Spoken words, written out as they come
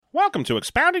Welcome to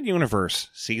Expounded Universe,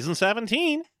 Season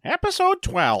 17, Episode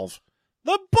 12.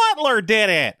 The Butler did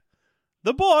it!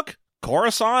 The book,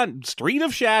 Coruscant Street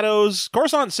of Shadows,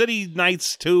 Coruscant City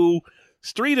Nights 2,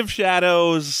 Street of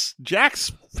Shadows,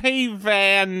 Jax Pay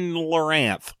Van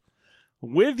Loranth.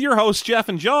 With your hosts, Jeff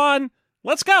and John,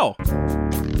 let's go!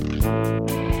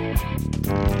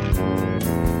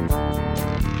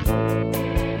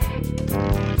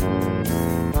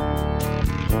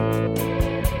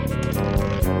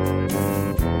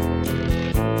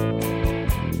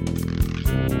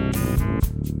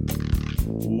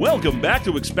 Welcome back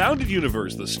to Expounded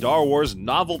Universe, the Star Wars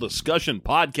novel discussion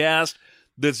podcast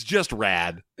that's just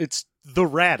rad. It's the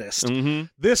raddest. Mm-hmm.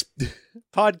 This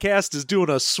podcast is doing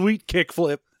a sweet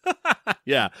kickflip.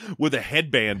 Yeah, with a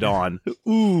headband on.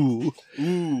 Ooh.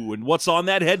 Ooh, and what's on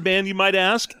that headband, you might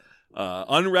ask?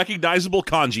 Unrecognizable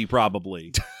kanji,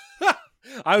 probably.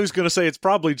 I was going to say it's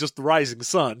probably just the rising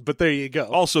sun, but there you go.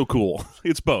 Also cool.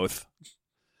 It's both.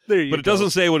 There you go. But it doesn't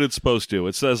say what it's supposed to.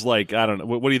 It says, like, I don't know.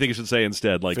 What do you think it should say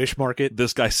instead? Like, Fish market.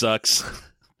 this guy sucks.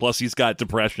 Plus, he's got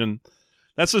depression.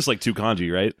 That's just like two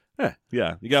kanji, right? Yeah.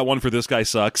 Yeah. You got one for this guy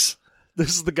sucks.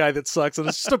 This is the guy that sucks, and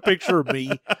it's just a picture of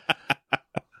me.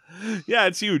 Yeah,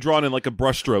 it's you drawn in like a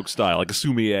brushstroke style, like a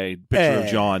sumie picture of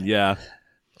John. Yeah.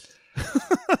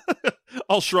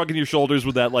 All shrugging your shoulders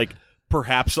with that, like,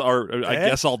 perhaps, or I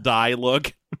guess I'll die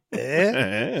look.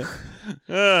 So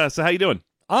how you doing?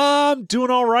 I'm doing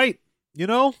all right. You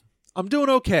know, I'm doing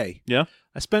okay. Yeah?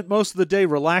 I spent most of the day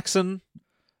relaxing,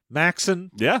 maxing,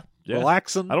 Yeah.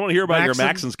 relaxing. I don't want to hear about your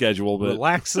maxing, maxing schedule, but...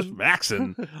 relaxing.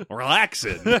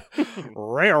 Relaxing.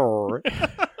 Rare.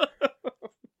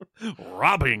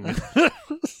 Robbing.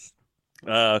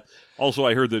 Also,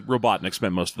 I heard that Robotnik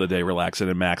spent most of the day relaxing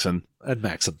and maxing. And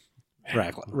maxing.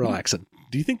 Relaxing.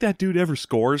 Do you think that dude ever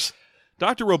scores?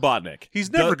 Dr. Robotnik.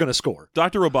 He's never going to score.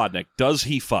 Dr. Robotnik, does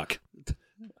he fuck?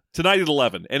 Tonight at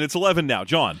 11, and it's 11 now.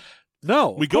 John,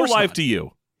 No. we go live to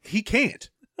you. He can't.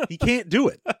 He can't do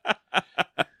it.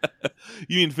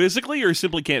 You mean physically, or he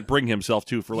simply can't bring himself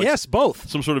to for like Yes, both.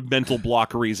 some sort of mental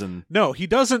block reason? No, he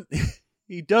doesn't.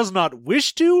 He does not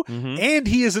wish to, Mhm. and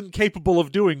he isn't capable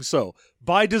of doing so.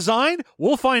 By design,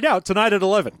 we'll find out tonight at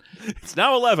 11. It's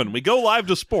now 11. We go live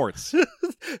to sports.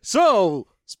 So,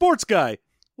 sports guy,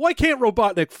 why can't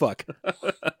Robotnik fuck?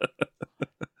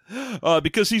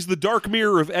 Because he's the dark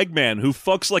mirror of Eggman who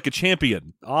fucks like a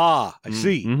champion. Ah, I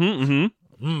see.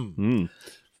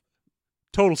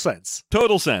 Total sense.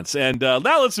 Total sense. And now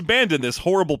let's abandon this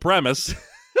horrible premise.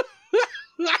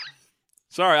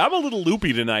 Sorry, I'm a little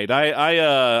loopy tonight.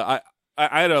 I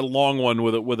had a long one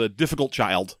with a difficult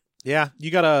child. Yeah,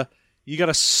 you got a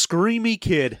screamy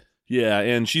kid. Yeah,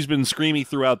 and she's been screamy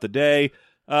throughout the day.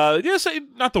 Yes,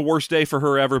 not the worst day for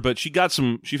her ever, but she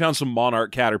found some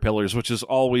monarch caterpillars, which is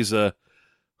always a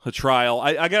trial.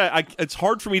 It's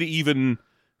hard for me to even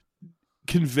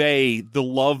convey the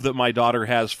love that my daughter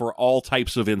has for all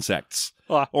types of insects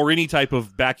or any type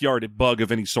of backyard bug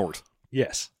of any sort.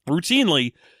 Yes.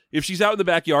 Routinely, if she's out in the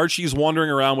backyard, she's wandering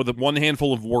around with one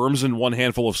handful of worms and one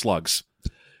handful of slugs.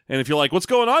 And if you're like, what's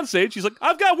going on, Sage? She's like,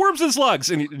 I've got worms and slugs.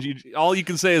 And all you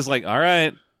can say is like, all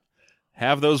right,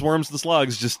 have those worms and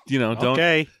slugs. Just,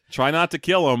 don't try not to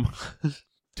kill them.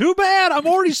 Too bad. I'm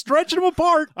already stretching them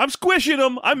apart. I'm squishing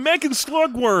them. I'm making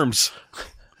slug worms.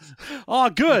 Oh,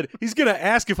 good. He's going to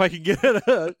ask if I can get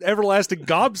an everlasting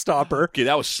gobstopper. Okay,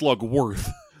 that was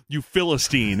Slugworth, you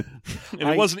Philistine. And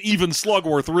it wasn't even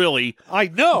Slugworth, really. I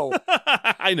know.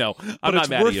 I know. I'm But not it's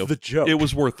mad worth at you. the joke. It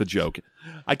was worth the joke.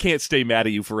 I can't stay mad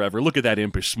at you forever. Look at that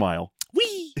impish smile.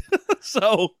 Whee!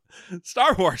 So,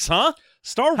 Star Wars, huh?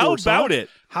 Star Wars. How about huh? it?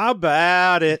 How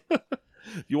about it?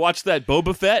 You watched that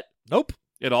Boba Fett Nope.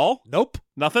 at all? Nope.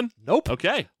 Nothing? Nope.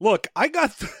 Okay. Look, I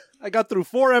got through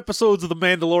 4 episodes of The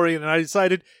Mandalorian, and I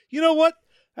decided, you know what?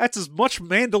 That's as much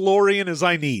Mandalorian as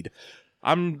I need.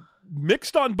 I'm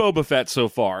mixed on Boba Fett so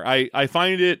far. I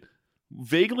find it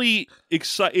vaguely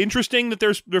interesting that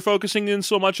they're focusing in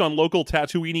so much on local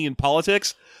Tatooinean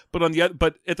politics, but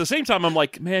at the same time I'm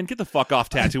like, man, get the fuck off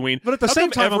Tatooine. But at the How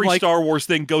same come time, every I'm like, Star Wars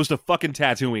thing goes to fucking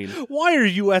Tatooine. why are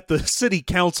you at the city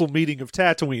council meeting of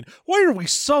Tatooine? Why are we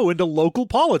so into local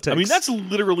politics? I mean, that's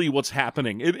literally what's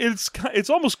happening. It's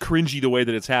almost cringy the way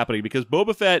that it's happening, because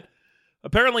Boba Fett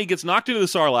apparently gets knocked into the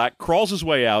Sarlacc, crawls his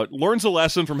way out, learns a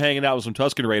lesson from hanging out with some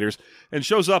Tusken Raiders, and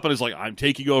shows up and is like, I'm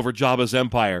taking over Jabba's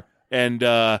empire. And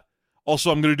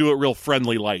also, I'm going to do it real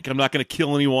friendly-like. I'm not going to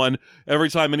kill anyone. Every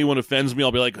time anyone offends me,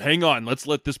 I'll be like, hang on, let's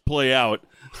let this play out.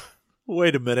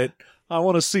 Wait a minute. I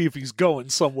want to see if he's going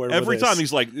somewhere Every with time this.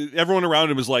 he's like, everyone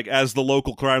around him is like, as the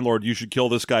local crime lord, you should kill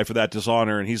this guy for that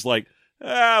dishonor. And he's like,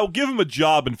 We'll give him a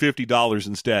job and $50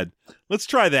 instead. Let's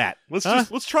try that.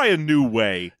 Let's try a new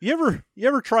way. You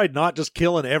ever tried not just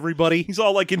killing everybody? He's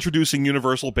all like introducing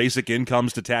universal basic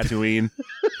incomes to Tatooine.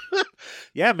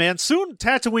 Yeah, man. Soon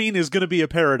Tatooine is going to be a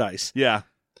paradise. Yeah,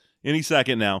 any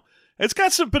second now. It's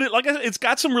got some, but it's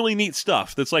got some really neat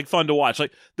stuff that's like fun to watch.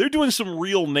 Like they're doing some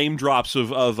real name drops of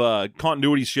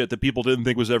continuity shit that people didn't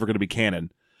think was ever going to be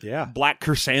canon. Yeah. Black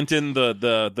Chrysanthemum,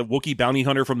 the Wookiee bounty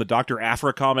hunter from the Dr.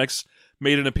 Aphra comics,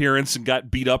 made an appearance and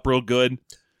got beat up real good,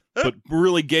 but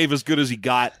really gave as good as he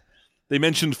got. They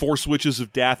mentioned Force Witches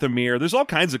of Dathomir. There's all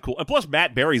kinds of cool, and plus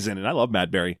Matt Berry's in it. I love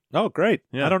Matt Berry. Oh, great.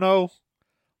 Yeah. I don't know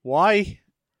why.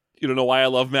 You don't know why I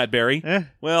love Matt Berry? Eh.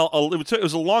 Well, it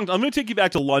was a long. I'm going to take you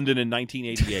back to London in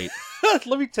 1988.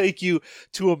 Let me take you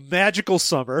to a magical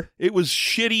summer. It was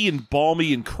shitty and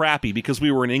balmy and crappy because we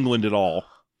were in England at all.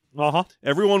 Uh-huh.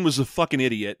 Everyone was a fucking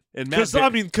idiot. And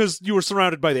Because you were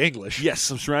surrounded by the English. Yes,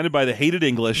 I'm surrounded by the hated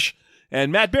English.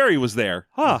 And Matt Berry was there.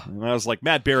 Huh. And I was like,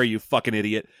 Matt Berry, you fucking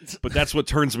idiot. But that's what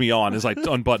turns me on as I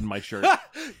unbutton my shirt.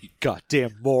 You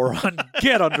goddamn moron.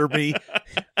 Get under me.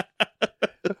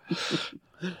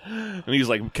 And he's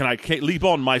like, can I leap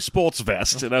on my sports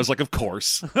vest? And I was like, of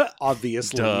course.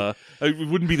 Obviously. Duh. It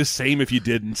wouldn't be the same if you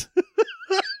didn't.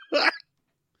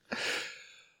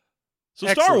 So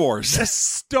Excellent. Star Wars.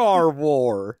 Star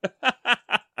War.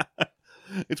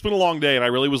 It's been a long day, and I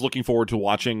really was looking forward to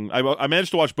watching. I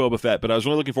managed to watch Boba Fett, but I was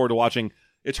really looking forward to watching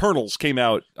Eternals came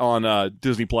out on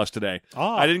Disney Plus today.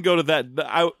 Ah. I didn't go to that.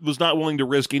 I was not willing to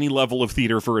risk any level of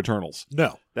theater for Eternals.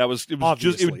 No. It was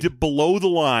Obviously. just below the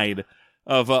line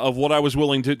of what I was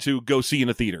willing to go see in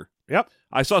a theater. Yep.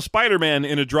 I saw Spider-Man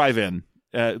in a drive-in.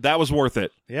 That was worth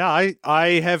it. Yeah, I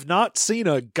have not seen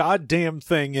a goddamn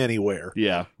thing anywhere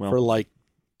Yeah. Well, for like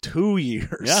 2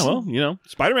 years. yeah, well,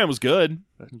 Spider-Man was good.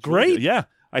 Great. Yeah.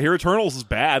 I hear Eternals is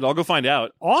bad. I'll go find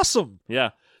out. Awesome.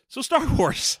 Yeah. So Star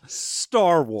Wars.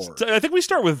 Star Wars. I think we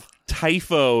start with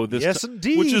Typho this Yes,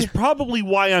 indeed. which is probably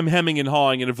why I'm hemming and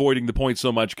hawing and avoiding the point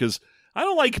so much, because I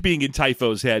don't like being in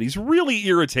Typho's head. He's really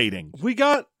irritating. We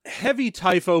got heavy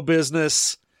Typho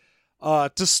business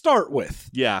to start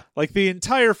with. Yeah. Like the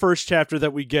entire first chapter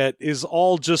that we get is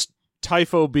all just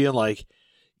Typho being like,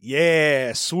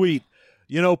 yeah, sweet.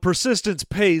 Persistence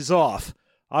pays off.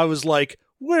 I was like,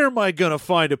 where am I going to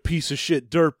find a piece of shit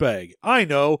dirtbag? I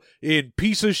know, in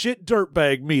piece of shit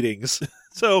dirtbag meetings.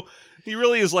 So he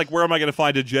really is like, where am I going to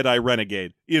find a Jedi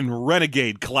renegade? In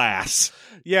renegade class.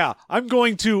 Yeah, I'm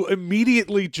going to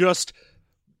immediately just,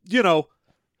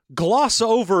 gloss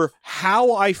over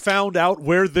how I found out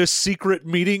where this secret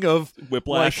meeting of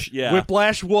Whiplash, yeah.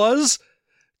 Whiplash was.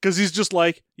 Because he's just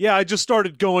like, yeah, I just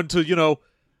started going to,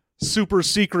 super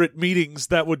secret meetings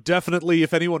that would definitely,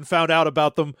 if anyone found out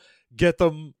about them, get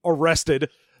them arrested.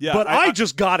 Yeah, but I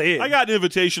just got in. I got an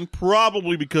invitation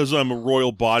probably because I'm a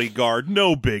royal bodyguard.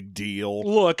 No big deal.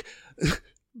 Look,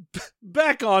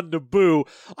 back on Naboo,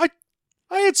 I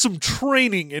had some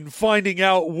training in finding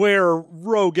out where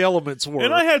rogue elements were.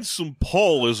 And I had some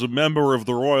pull as a member of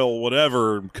the royal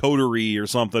whatever, coterie or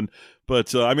something.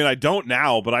 But, I don't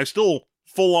now, but I still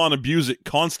full-on abuse it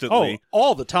constantly. Oh,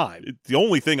 all the time. It's the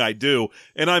only thing I do,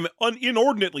 and I'm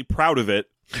inordinately proud of it.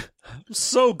 I'm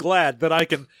so glad that I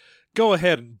can go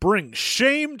ahead and bring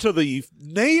shame to the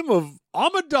name of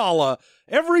Amidala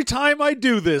every time I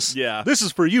do this. Yeah. This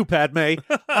is for you, Padme.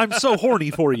 I'm so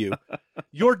horny for you.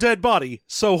 Your dead body,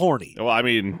 so horny. Well,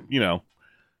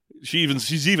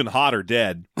 she's even hotter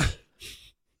dead.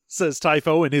 Says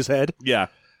Typho in his head. Yeah.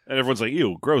 And everyone's like,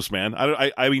 ew, gross, man.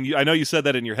 I know you said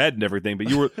that in your head and everything, but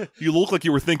you look like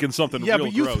you were thinking something Yeah, real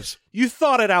but gross. You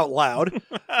thought it out loud.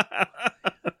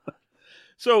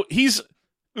 So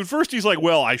at first he's like,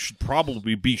 well, I should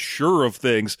probably be sure of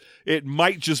things. It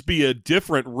might just be a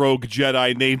different rogue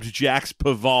Jedi named Jax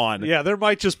Pavon. Yeah, there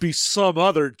might just be some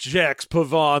other Jax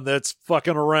Pavon that's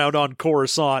fucking around on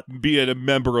Coruscant. Being a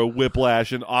member of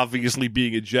Whiplash and obviously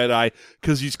being a Jedi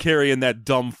because he's carrying that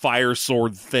dumb fire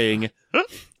sword thing.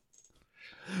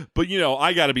 But,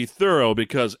 I got to be thorough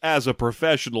because as a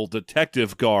professional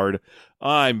detective guard,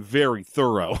 I'm very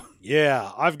thorough.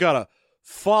 Yeah, I've got to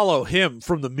follow him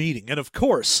from the meeting. And of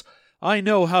course, I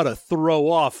know how to throw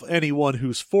off anyone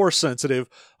who's force sensitive.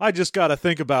 I just got to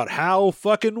think about how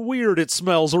fucking weird it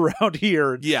smells around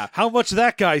here. And Yeah. how much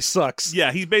that guy sucks.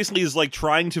 Yeah, he basically is like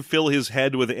trying to fill his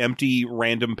head with empty,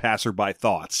 random passerby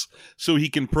thoughts so he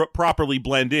can properly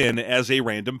blend in as a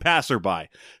random passerby.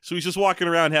 So he's just walking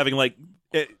around having like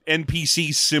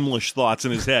NPC Simlish thoughts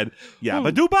in his head. Yeah,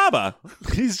 but do Baba.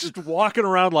 He's just walking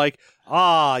around like,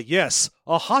 ah, yes,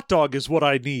 a hot dog is what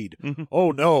I need.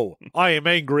 Oh no, I am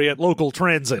angry at local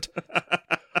transit.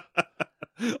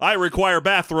 I require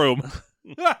bathroom.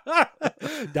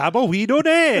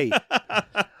 Dabohidone.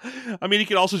 I mean, he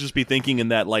could also just be thinking in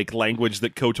that like language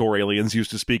that KOTOR aliens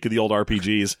used to speak in the old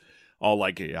RPGs. All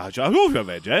like,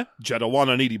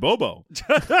 Jadawana needy Bobo.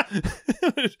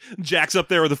 Jack's up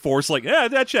there with the Force, like, yeah,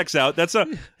 that checks out. That's a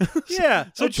Yeah,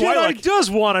 some a Jedi Twi'lek. does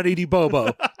want an Edie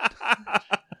Bobo.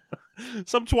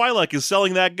 Some Twi'lek is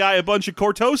selling that guy a bunch of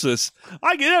cortosis.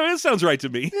 I get it. It sounds right to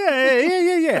me.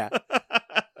 Yeah.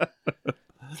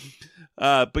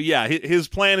 But yeah, his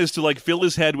plan is to like fill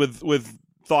his head with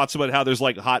thoughts about how there's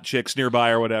like hot chicks nearby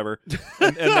or whatever,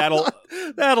 and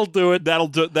That'll do it. that'll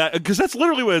do that because that's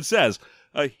literally what it says.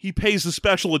 He pays the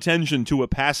special attention to a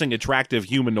passing attractive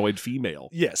humanoid female.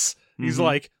 Yes. He's Mhm.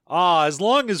 like, as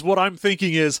long as what I'm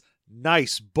thinking is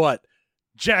nice butt,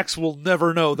 Jax will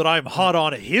never know that I'm hot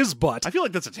on his butt. I feel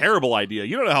like that's a terrible idea.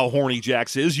 You don't know how horny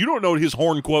Jax is. You don't know his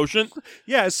horn quotient.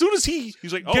 Yeah, as soon as he's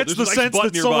like, oh, gets there's the a nice sense butt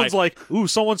that nearby. someone's like, ooh,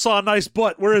 someone saw a nice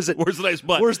butt. Where is it? Where's the nice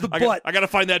butt? Where's the butt? I gotta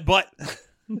find that butt.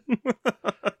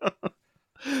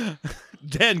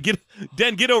 Den,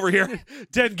 get over here.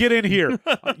 Den, get in here.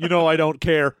 You know I don't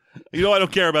care. You know I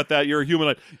don't care about that. You're a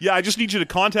humanoid. Yeah, I just need you to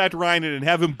contact Ryan and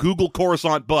have him Google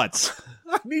Coruscant butts.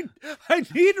 I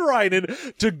need Ryan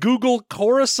to Google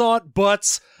Coruscant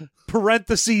butts,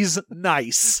 parentheses,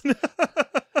 nice.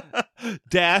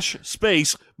 Dash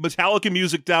space Metallica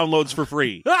music downloads for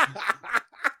free.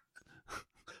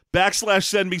 /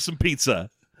 send me some pizza.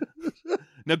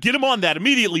 Now get him on that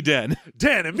immediately, Den.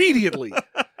 Den, immediately.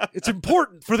 It's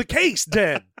important for the case,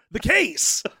 Den. The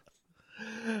case.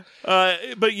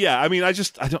 But yeah, I mean, I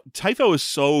don't. Typho is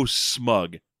so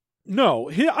smug.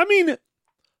 No,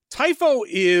 Typho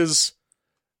is...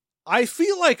 I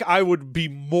feel like I would be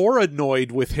more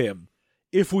annoyed with him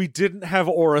if we didn't have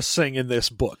Aura Singh in this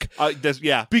book.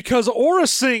 Yeah, Because Aura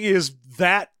Singh is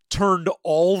that turned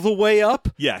all the way up.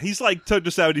 yeah. He's like to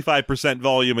 75%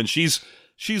 volume, and she's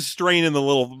straining the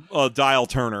little dial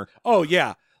turner. Oh,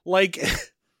 yeah. Like,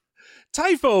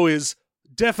 Typho is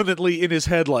definitely in his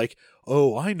head like,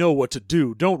 oh, I know what to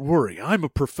do. Don't worry. I'm a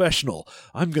professional.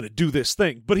 I'm going to do this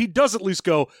thing. But he does at least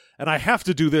go, and I have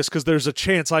to do this because there's a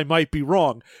chance I might be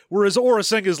wrong. Whereas Aura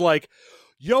Singh is like,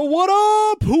 yo, what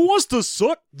up? Who wants to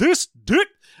suck this dick?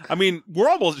 I mean,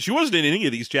 she wasn't in any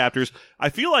of these chapters. I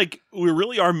feel like we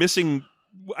really are missing.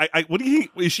 What do you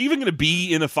think? Is she even going to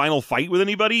be in a final fight with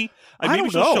anybody? Maybe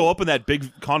don't she'll know. show up in that big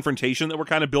confrontation that we're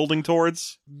kind of building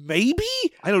towards. Maybe?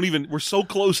 We're so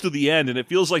close to the end, and it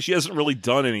feels like she hasn't really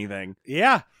done anything.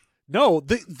 Yeah. No,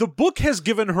 the book has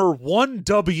given her one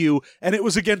W, and it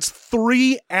was against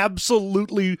 3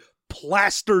 absolutely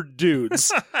plastered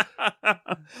dudes.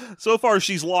 So far,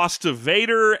 she's lost to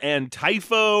Vader and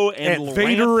Typho and Loranth.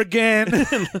 Vader again.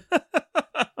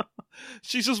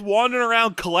 She's just wandering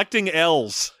around collecting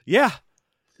L's. Yeah.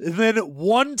 And then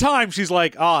one time she's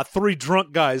like, 3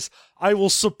 drunk guys. I will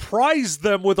surprise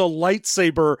them with a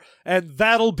lightsaber, and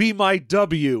that'll be my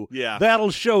W. Yeah. That'll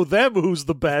show them who's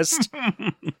the best.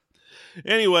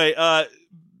 Anyway,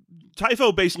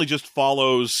 Typho basically just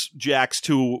follows Jax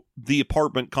to the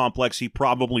apartment complex he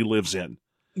probably lives in.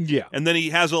 Yeah. And then he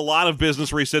has a lot of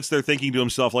business where he sits there thinking to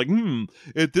himself, like,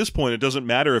 at this point, it doesn't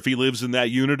matter if he lives in that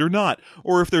unit or not,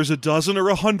 or if there's a dozen or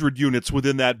 100 units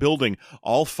within that building.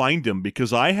 I'll find him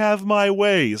because I have my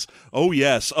ways. Oh,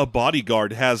 yes, a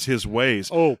bodyguard has his ways.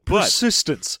 Oh, But-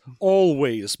 persistence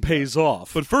always pays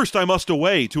off. But first I must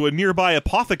away to a nearby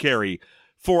apothecary,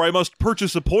 for I must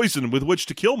purchase a poison with which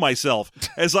to kill myself,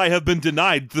 as I have been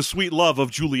denied the sweet love of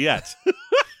Juliet.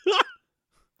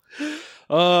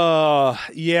 Yeah.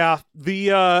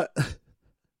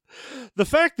 The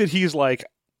fact that he's like,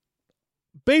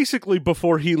 basically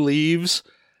before he leaves,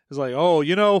 is like, oh,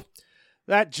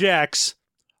 that Jax,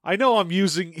 I know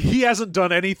he hasn't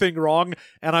done anything wrong,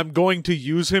 and I'm going to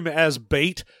use him as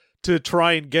bait to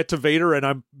try and get to Vader, and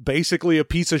I'm basically a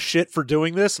piece of shit for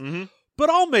doing this, but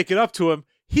I'll make it up to him.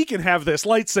 He can have this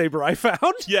lightsaber I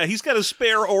found. Yeah, he's got a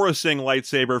spare Aura Singh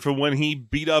lightsaber from when he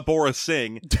beat up Aura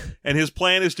Singh, and his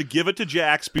plan is to give it to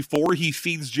Jax before he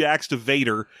feeds Jax to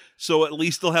Vader, so at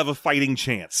least they'll have a fighting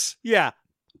chance. Yeah.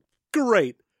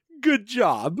 Great. Good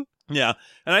job. Yeah,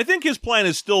 and I think his plan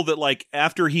is still that, like,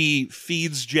 after he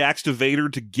feeds Jax to Vader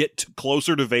to get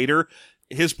closer to Vader,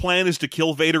 his plan is to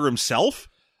kill Vader himself?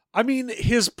 I mean,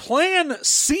 his plan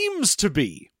seems to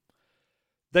be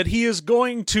that he is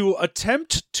going to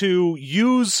attempt to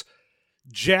use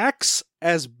Jax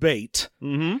as bait.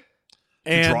 Mm-hmm.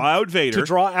 And to draw out Vader. To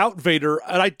draw out Vader.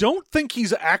 And I don't think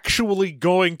he's actually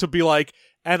going to be like,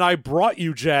 and I brought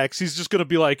you Jax. He's just going to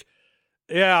be like,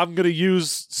 yeah, I'm going to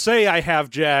say I have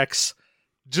Jax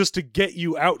just to get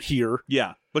you out here.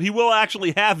 Yeah, but he will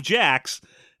actually have Jax,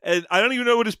 And I don't even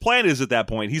know what his plan is at that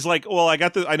point. He's like, well,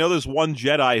 I know there's one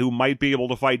Jedi who might be able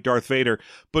to fight Darth Vader,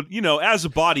 but, as a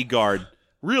bodyguard,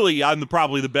 really, I'm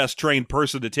probably the best trained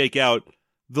person to take out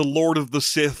the Lord of the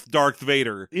Sith, Darth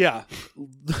Vader. Yeah.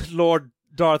 Lord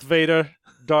Darth Vader.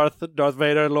 Darth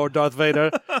Vader, Lord Darth Vader,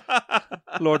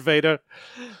 Lord Vader.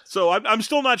 So I'm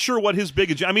still not sure what his big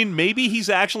agenda. I mean, maybe he's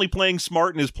actually playing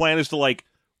smart, and his plan is to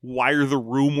wire the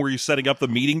room where he's setting up the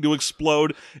meeting to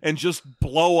explode and just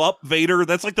blow up Vader.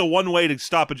 That's the one way to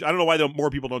stop it. I don't know why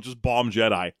more people don't just bomb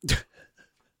Jedi.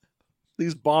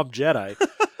 These bomb Jedi.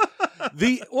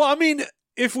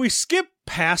 If we skip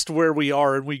past where we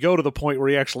are and we go to the point where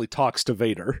he actually talks to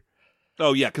Vader.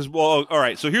 Oh, yeah, because, all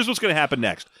right, so here's what's going to happen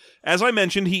next. As I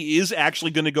mentioned, he is actually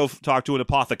going to go talk to an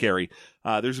apothecary.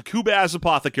 There's a Kubaz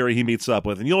apothecary he meets up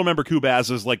with, and you'll remember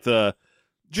Kubaz as the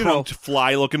trunked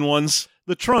fly-looking ones.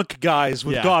 The trunk guys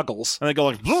with goggles. And they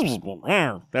go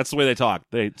that's the way they talk.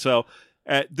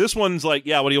 This one's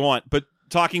yeah, what do you want? But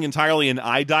talking entirely in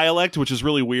I dialect, which is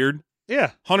really weird.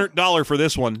 Yeah. $100 for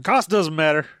this one. Cost doesn't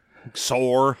matter.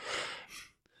 Sore.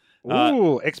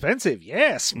 Ooh, expensive,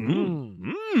 yes.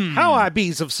 How I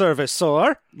bees of service,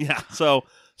 sir. Yeah, so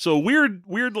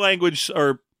weird language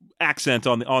or accent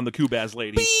on the Kubaz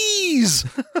lady. Bees!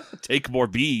 Take more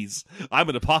bees. I'm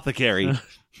an apothecary.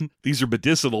 These are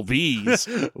medicinal bees.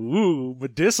 Ooh,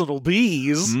 medicinal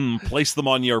bees. Place them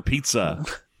on your pizza.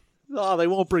 Oh, they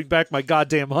won't bring back my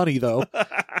goddamn honey, though.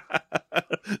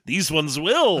 These ones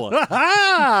will.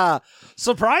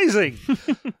 Surprising.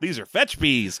 These are fetch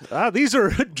bees. These are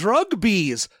drug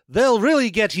bees. They'll really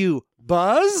get you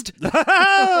buzzed.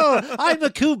 I'm a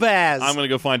Kubaz. I'm going to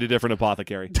go find a different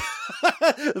apothecary.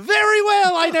 Very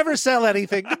well. I never sell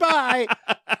anything. Goodbye.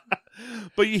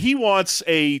 But he wants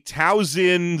a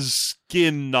Tauzin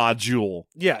skin nodule.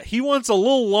 Yeah, he wants a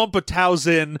little lump of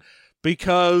Tauzin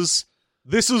because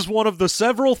this is one of the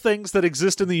several things that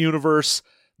exist in the universe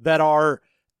that are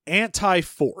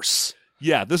anti-force.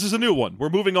 Yeah, this is a new one. We're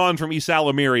moving on from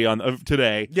Isalamiri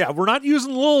today. Yeah, we're not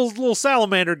using the little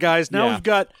salamander guys. Now we've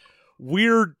got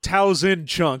weird Tauzin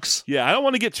chunks. Yeah, I don't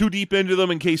want to get too deep into them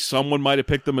in case someone might have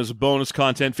picked them as a bonus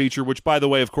content feature, which, by the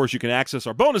way, of course, you can access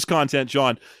our bonus content,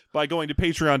 John, by going to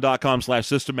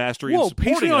patreon.com/System Mastery and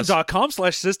supporting us.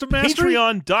 Patreon.com/System Mastery?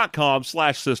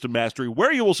 Patreon.com/System Mastery,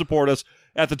 where you will support us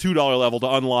at the $2 level to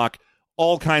unlock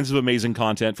all kinds of amazing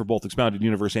content for both Expounded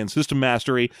Universe and System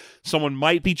Mastery. Someone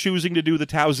might be choosing to do the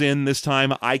Tauzin this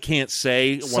time. I can't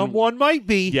say. Someone might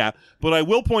be. Yeah, but I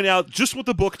will point out just what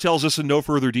the book tells us in no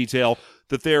further detail,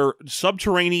 that they're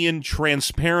subterranean,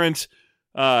 transparent,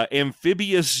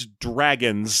 amphibious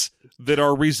dragons that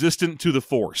are resistant to the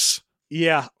Force.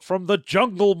 Yeah, from the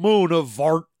jungle moon of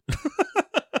Vart.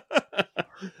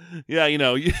 Yeah,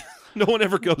 no one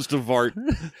ever goes to Vart.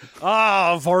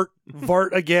 Vart.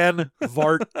 Vart again.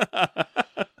 Vart.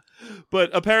 But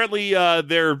apparently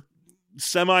they're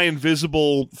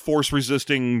semi-invisible,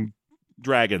 force-resisting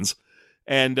dragons.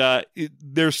 And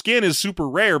their skin is super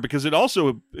rare because it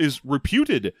also is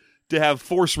reputed to have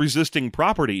force-resisting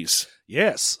properties.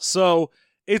 Yes. So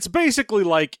it's basically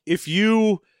like if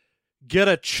you get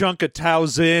a chunk of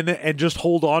Tauzin and just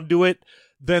hold on to it,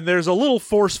 then there's a little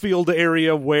force field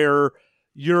area where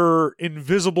you're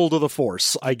invisible to the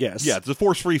Force, I guess. Yeah, it's a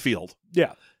force-free field.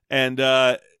 Yeah. And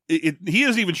he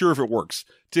isn't even sure if it works.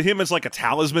 To him, it's like a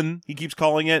talisman, he keeps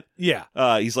calling it. Yeah.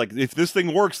 He's like, if this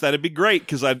thing works, that'd be great,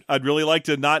 because I'd really like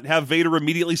to not have Vader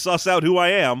immediately suss out who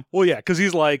I am. Well, yeah, because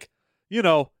he's like,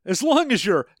 as long as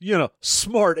you're,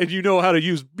 smart and you know how to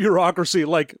use bureaucracy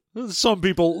like some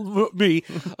people, me,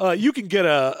 you can get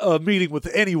a meeting with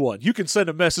anyone. You can send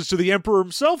a message to the Emperor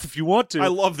himself if you want to. I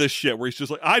love this shit where he's just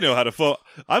like, I know how to phone.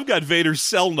 I've got Vader's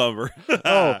cell number.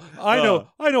 I know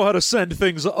how to send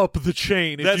things up the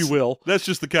chain, if you will. That's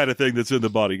just the kind of thing that's in the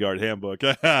bodyguard handbook.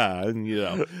 Only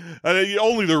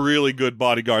the really good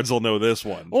bodyguards will know this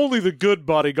one. Only the good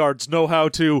bodyguards know how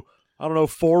to,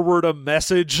 forward a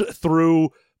message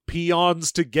through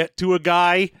peons to get to a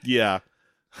guy. Yeah.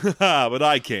 But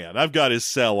I can. I've got his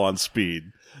cell on speed.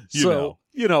 He's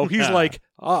like,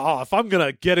 if I'm going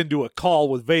to get into a call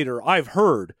with Vader, I've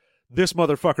heard this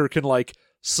motherfucker can,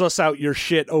 suss out your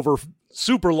shit over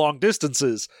super long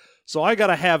distances. So I got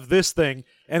to have this thing,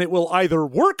 and it will either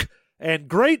work and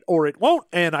great, or it won't,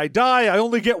 and I die. I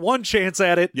only get one chance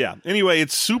at it. Yeah. Anyway,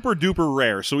 it's super duper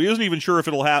rare, so he isn't even sure if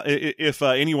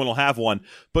anyone will have one.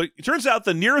 But it turns out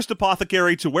the nearest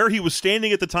apothecary to where he was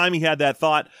standing at the time he had that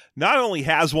thought not only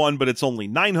has one, but it's only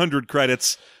 900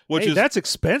 credits, which is that's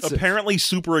expensive. Apparently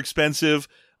super expensive.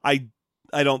 I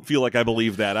don't feel like I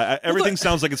believe that. Everything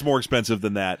sounds like it's more expensive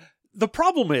than that. The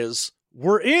problem is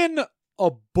we're in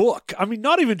a book. I mean,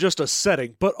 not even just a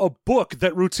setting, but a book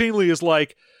that routinely is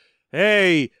like,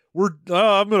 hey,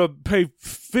 I'm going to pay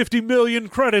 50 million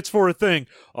credits for a thing.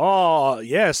 Oh,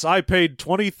 yes, I paid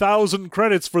 20,000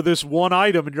 credits for this one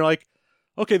item. And you're like,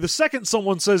 okay, the second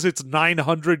someone says it's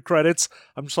 900 credits,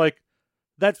 I'm just like,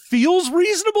 that feels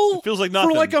reasonable? It feels like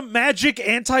nothing. For like a magic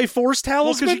anti-force Well,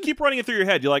 talisman? because you keep running it through your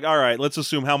head. You're like, all right, let's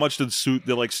assume how much did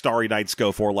the like Starry Nights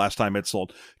go for last time it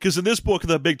sold? Because in this book,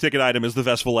 the big ticket item is the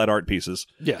Vespalet art pieces.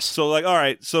 Yes. So like, all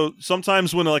right, so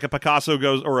sometimes when like a Picasso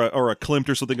goes or a Klimt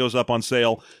or something goes up on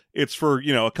sale, it's for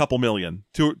a couple million,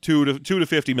 $2 to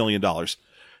 $50 million.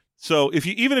 So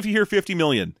even if you hear 50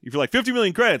 million, if you're like 50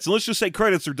 million credits, and let's just say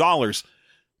credits are dollars.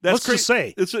 Let's just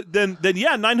say then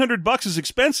yeah, $900 is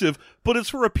expensive, but it's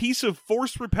for a piece of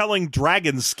force repelling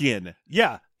dragon skin.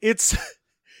 Yeah, it's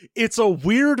a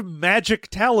weird magic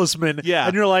talisman. Yeah.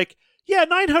 And you're like, yeah,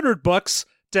 $900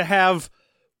 to have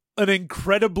an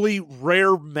incredibly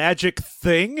rare magic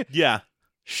thing? Yeah.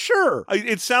 Sure.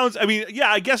 It sounds, I mean, yeah,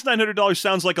 I guess $900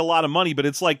 sounds like a lot of money, but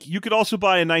it's like you could also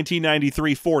buy a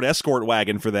 1993 Ford Escort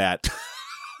wagon for that.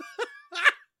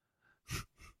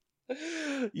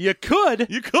 You could.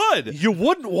 You could. You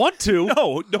wouldn't want to.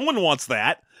 No one wants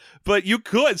that. But you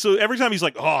could. So every time he's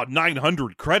like,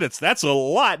 900 credits, that's a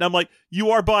lot. And I'm like, you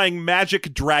are buying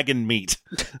magic dragon meat.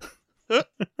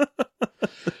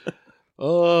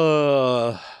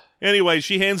 Anyway,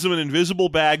 she hands him an invisible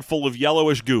bag full of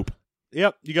yellowish goop.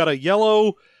 Yep, you got a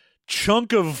yellow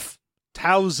chunk of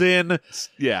Taozin.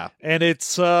 Yeah. And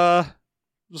it's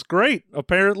great.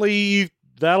 Apparently,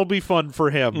 that'll be fun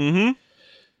for him. Mm-hmm.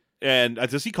 And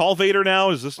does he call Vader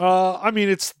now? Is this? I mean,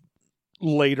 it's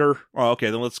later. Oh, okay.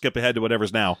 Then let's skip ahead to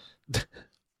whatever's now.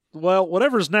 Well,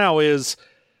 whatever's now is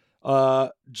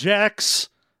Jax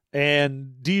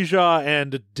and Deja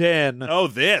and Den. Oh,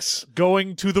 this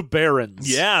going to the Barrens.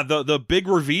 Yeah, the big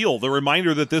reveal, the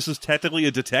reminder that this is technically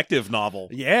a detective novel.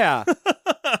 Yeah,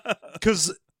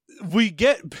 because we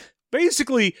get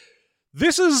basically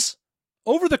this is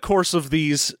over the course of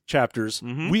these chapters.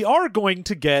 Mm-hmm. We are going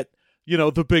to get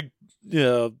the big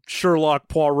Sherlock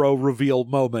Poirot reveal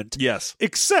moment. Yes.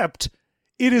 Except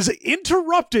it is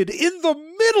interrupted in the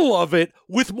middle of it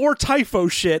with more Typho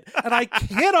shit, and I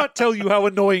cannot tell you how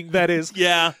annoying that is.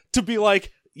 Yeah. To be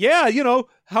like, yeah,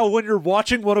 how when you're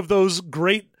watching one of those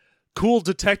great, cool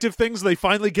detective things, they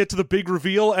finally get to the big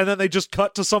reveal, and then they just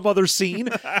cut to some other scene,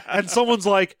 and someone's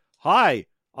like, hi,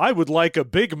 I would like a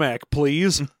Big Mac,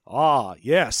 please. Ah,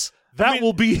 yes. That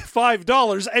will be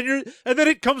 $5, and then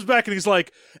it comes back and he's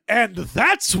like, and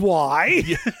that's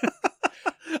why.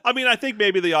 I mean, I think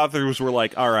maybe the authors were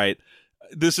like, all right,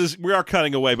 we are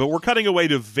cutting away, but we're cutting away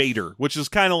to Vader, which is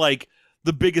kind of like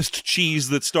the biggest cheese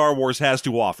that Star Wars has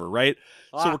to offer, right?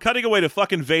 So we're cutting away to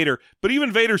fucking Vader, but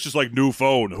even Vader's just like, new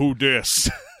phone, who dis?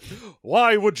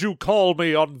 Why would you call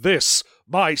me on this,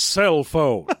 my cell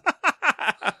phone?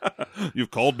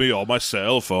 You've called me on my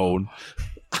cell phone.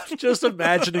 I'm just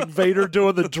imagining Vader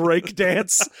doing the Drake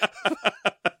dance.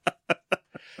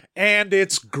 And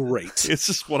it's great. It's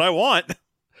just what I want.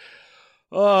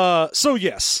 So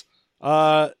yes.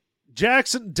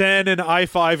 Jackson, Den, and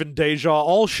I-5 and Deja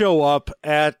all show up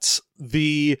at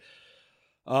the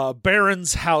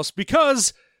Baron's house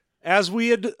because, as we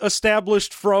had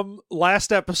established from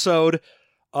last episode,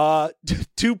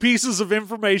 two pieces of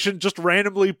information just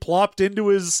randomly plopped into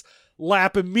his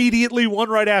lap immediately, one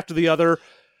right after the other.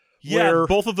 Yeah,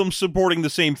 both of them supporting the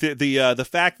same thing. The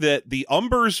fact that the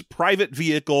Umber's private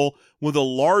vehicle with a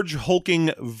large hulking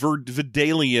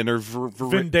Vidalian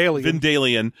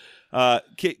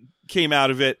came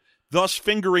out of it, thus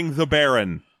fingering the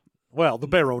Baron. Well, the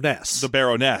Baroness. The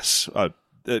Baroness.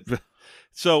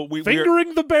 So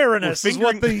fingering the Baroness is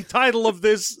what the title of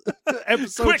this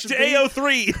episode Quick should to be.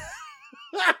 AO3!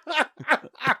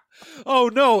 Oh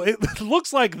no, it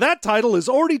looks like that title is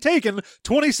already taken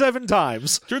 27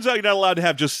 times. Turns out you're not allowed to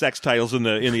have just sex titles in the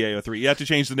AO3. You have to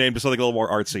change the name to something a little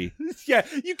more artsy. Yeah,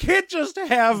 you can't just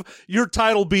have your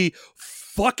title be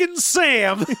fucking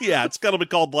Sam. Yeah, it's got to be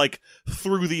called like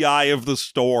Through the Eye of the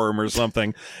Storm or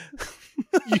something.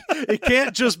 It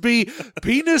can't just be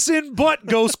penis in butt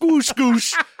go scoosh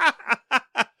scoosh.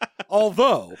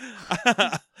 Although,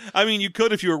 I mean, you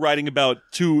could if you were writing about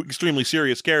two extremely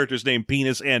serious characters named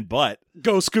Penis and Butt.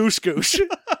 Go scoosh scoosh.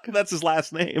 That's his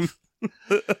last name.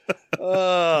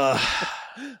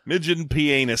 Midget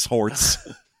Pianus Horts.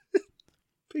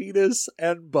 Penis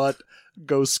and butt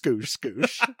go scoosh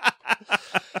scoosh.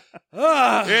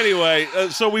 Anyway,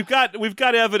 so we've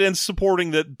got evidence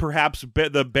supporting that perhaps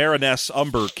the Baroness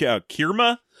Umber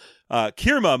Kirma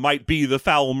Kirma might be the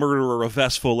foul murderer of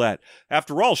Vess Follett.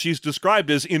 After all, she's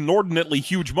described as inordinately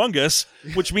huge-mungus,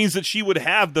 which means that she would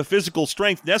have the physical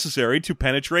strength necessary to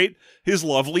penetrate his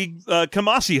lovely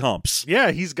Kamasi humps.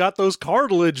 Yeah, he's got those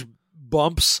cartilage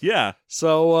bumps. Yeah.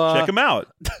 So Check him out.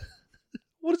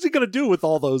 what is he going to do with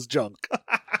all those junk?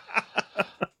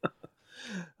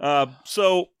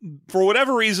 So, for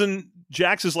whatever reason,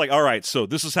 Jax is like, all right, so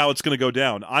this is how it's going to go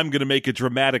down. I'm going to make a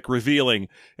dramatic revealing,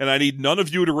 and I need none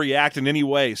of you to react in any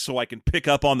way so I can pick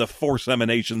up on the force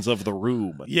emanations of the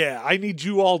room. Yeah, I need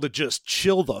you all to just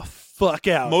chill the fuck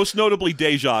out. Most notably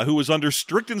Deja, who was under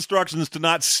strict instructions to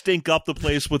not stink up the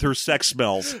place with her sex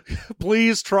smells.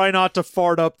 Please try not to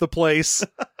fart up the place.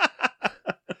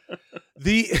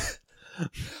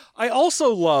 I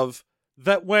also love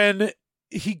that when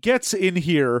he gets in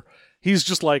here, he's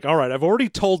just like, all right, I've already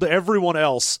told everyone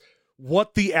else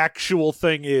what the actual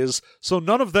thing is, so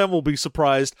none of them will be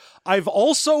surprised. I've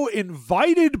also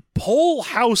invited Paul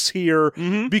House here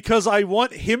because I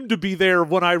want him to be there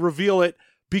when I reveal it,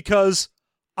 because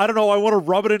I don't know, I want to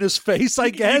rub it in his face, I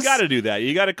guess. You got to do that.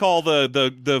 You got to call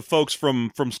the folks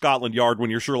from Scotland Yard when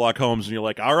you're Sherlock Holmes and you're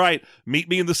like, all right, meet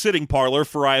me in the sitting parlor,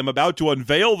 for I am about to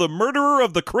unveil the murderer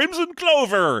of the Crimson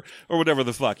Clover, or whatever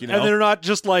the fuck, you know? And they're not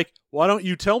just like, why don't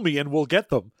you tell me and we'll get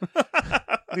them?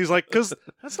 He's like, because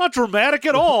that's not dramatic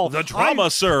at all. The drama,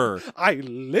 sir. I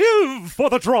live for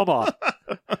the drama.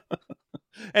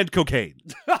 And cocaine.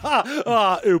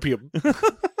 Opium.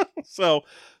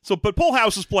 But Paul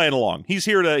House is playing along. He's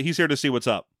here to see what's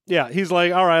up. Yeah, he's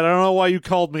like, all right, I don't know why you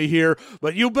called me here,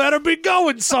 but you better be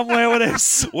going somewhere with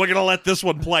this. We're going to let this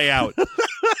one play out.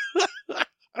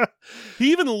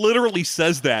 He even literally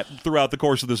says that throughout the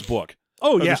course of this book.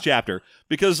 Oh, yeah. This chapter.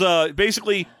 Because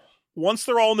basically, once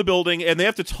they're all in the building, and they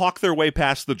have to talk their way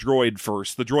past the droid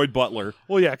first, the droid butler.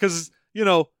 Well, yeah, because,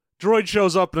 droid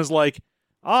shows up and is like,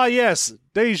 ah, yes,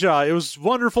 Deja, it was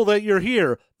wonderful that you're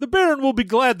here. The Baron will be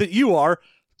glad that you are.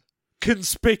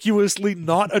 Conspicuously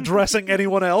not addressing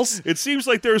anyone else. It seems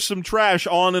like there's some trash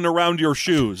on and around your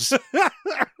shoes.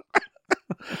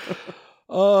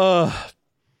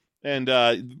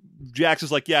 And Jax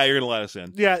is like, yeah, you're going to let us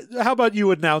in. Yeah, how about you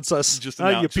announce us? Just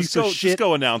announce. You piece of shit. Just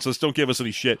go announce us. Don't give us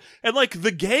any shit. And,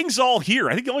 the gang's all here.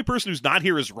 I think the only person who's not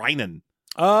here is Rynan.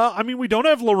 We don't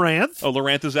have Loranth. Oh,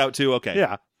 Loranth is out too? Okay.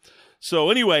 Yeah.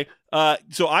 So anyway,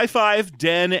 I-5,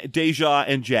 Den, Deja,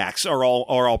 and Jax are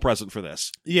all present for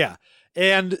this. Yeah.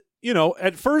 And,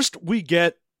 at first we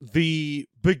get the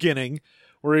beginning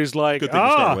where he's like, good thing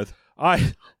to start with.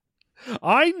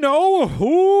 I know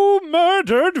who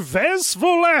murdered Vess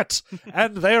Follett,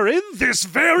 and they're in this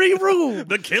very room.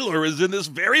 The killer is in this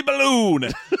very balloon.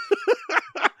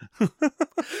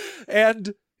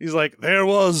 And he's like, there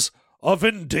was a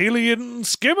Vendalian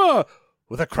skimmer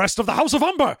with a crest of the House of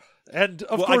Umber. And,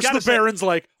 of course, the Baron's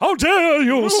like, how dare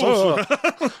you, sir?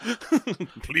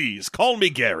 Please, call me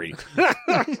Gary.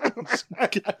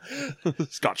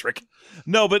 Scottrick.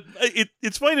 No, but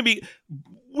it's funny to me.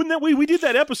 When we did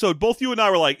that episode, both you and I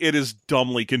were like, it is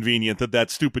dumbly convenient that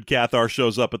stupid Cathar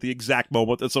shows up at the exact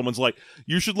moment that someone's like,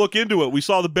 you should look into it. We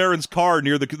saw the Baron's car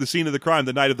near the scene of the crime,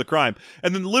 the night of the crime.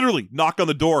 And then literally knock on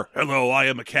the door. Hello, I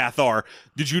am a Cathar.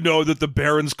 Did you know that the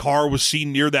Baron's car was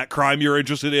seen near that crime you're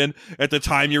interested in at the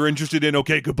time you're interested in?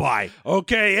 Okay, goodbye.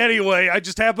 Okay, anyway, I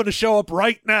just happened to show up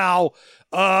right now.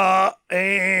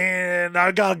 And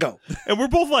I gotta go. And we're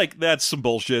both like, that's some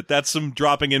bullshit. That's some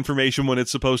dropping information when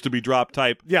it's supposed to be dropped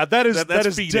type. Yeah, that is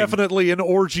definitely an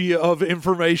orgy of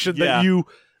information that you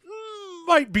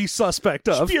might be suspect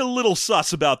of. Should be a little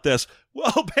sus about this.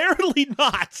 Well, apparently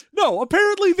not. No,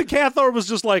 apparently the Cathar was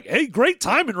just like, hey, great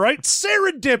timing, right?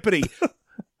 Serendipity.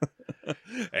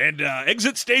 And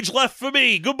exit stage left for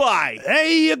me. Goodbye.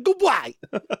 Hey, goodbye.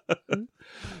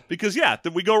 Because,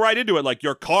 then we go right into it. Like,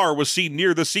 your car was seen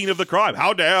near the scene of the crime.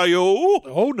 How dare you?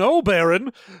 Oh, no,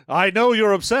 Baron. I know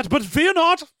you're upset, but fear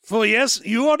not. For yes,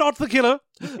 you are not the killer.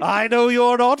 I know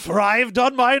you're not, for I have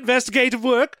done my investigative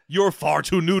work. You're far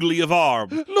too noodly of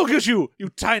arm. Look at you, you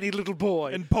tiny little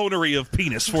boy. And ponery of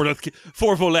penis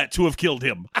for Follett to have killed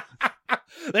him.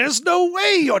 There's no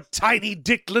way your tiny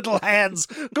dick little hands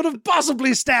could have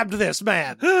possibly stabbed this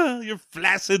man. Your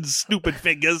flaccid, stupid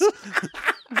fingers.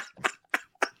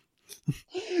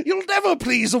 You'll never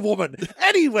please a woman.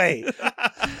 Anyway.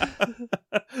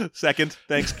 Second.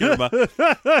 Thanks,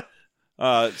 Kirma.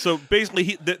 So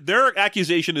basically, their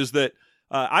accusation is that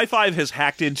I-5 has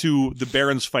hacked into the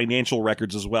Baron's financial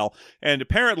records as well. And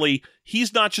apparently,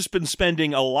 he's not just been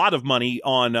spending a lot of money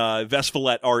on Vess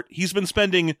Follett art. He's been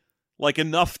spending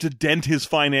enough to dent his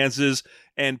finances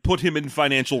and put him in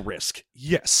financial risk.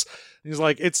 Yes. He's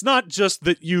like, it's not just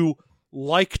that you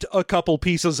liked a couple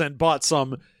pieces and bought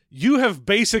some, you have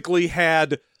basically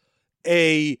had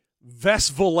a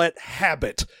Vesvolette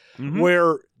habit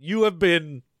where you have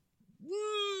been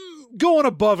going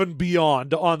above and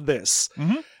beyond on this.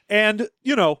 And,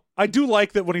 you know, I do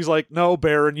like that when he's like, no,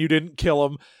 Baron, you didn't kill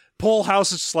him.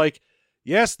 Polehouse is just like,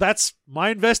 yes, that's my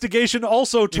investigation.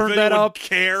 Also, turn that up.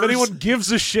 Cares. If anyone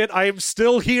gives a shit, I am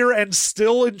still here and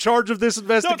still in charge of this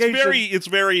investigation. No, it's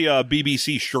very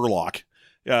BBC Sherlock.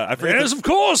 I forget. Yes, of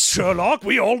course, Sherlock.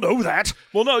 We all know that.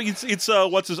 Well, no, it's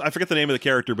what's his? I forget the name of the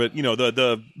character, but you know,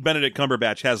 the Benedict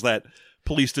Cumberbatch has that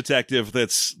police detective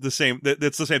that's the same.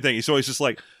 That's the same thing. He's always just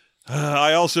like,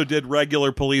 I also did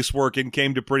regular police work and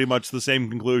came to pretty much the same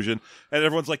conclusion. And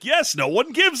everyone's like, yes, no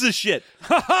one gives a shit.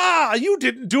 Ha ha! You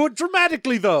didn't do it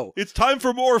dramatically, though. It's time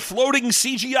for more floating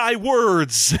CGI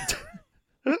words.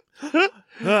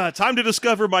 Time to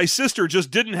discover my sister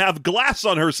just didn't have glass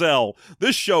on her cell.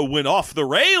 This show went off the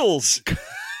rails.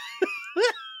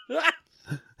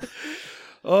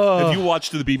 Have you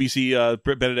watched the BBC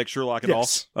Benedict Sherlock at all?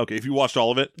 Okay, if you watched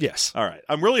all of it? Yes. All right.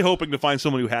 I'm really hoping to find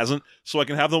someone who hasn't, so I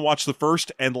can have them watch the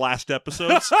first and last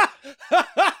episodes.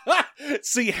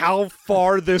 See how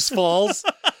far this falls?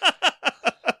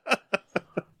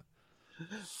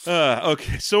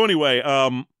 Okay, so anyway,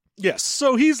 yes,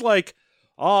 so he's like,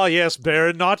 ah, yes,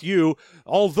 Baron, not you,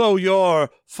 although your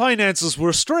finances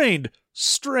were strained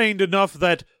enough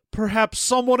that perhaps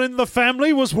someone in the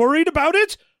family was worried about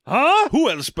it? Huh? Who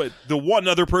else but the one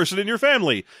other person in your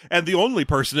family, and the only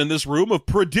person in this room of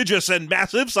prodigious and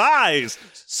massive size?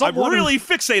 I'm really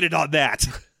fixated on that.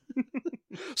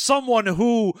 Someone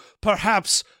who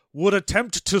perhaps would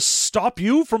attempt to stop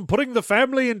you from putting the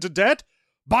family into debt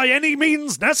by any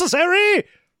means necessary?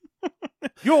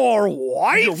 Your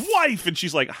wife? Your wife! And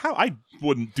she's like, how? I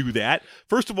wouldn't do that.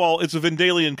 First of all, it's a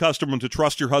Vendalian custom to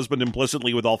trust your husband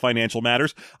implicitly with all financial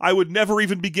matters. I would never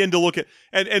even begin to look at...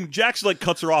 And Jax like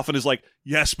cuts her off and is like,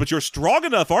 yes, but you're strong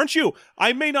enough, aren't you?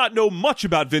 I may not know much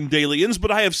about Vendalians, but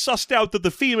I have sussed out that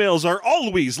the females are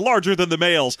always larger than the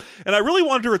males. And I really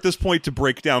wanted her at this point to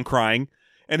break down crying.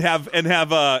 And have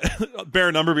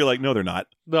Baron Umber be like, no, they're not.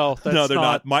 No, they're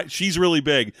not. She's really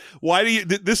big. Why do you?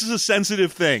 This is a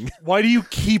sensitive thing. Why do you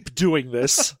keep doing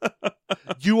this?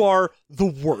 You are the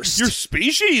worst. Your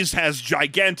species has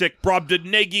gigantic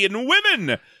Brobdingnagian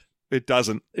women. It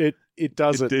doesn't. It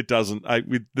doesn't. It doesn't.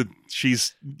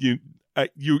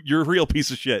 You're a real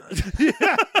piece of shit.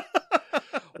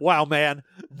 Wow, man.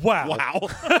 Wow.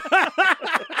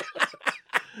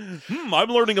 I'm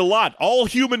learning a lot. All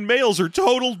human males are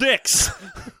total dicks.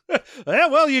 Yeah,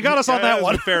 well, you got us on that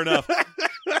one. Fair enough.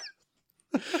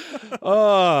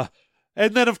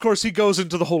 And then, of course, he goes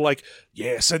into the whole, like,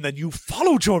 yes, and then you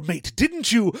followed your mate,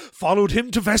 didn't you? Followed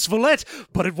him to Vesvolette,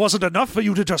 but it wasn't enough for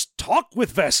you to just talk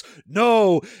with Ves.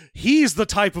 No, he's the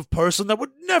type of person that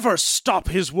would never stop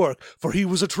his work, for he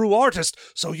was a true artist,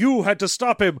 so you had to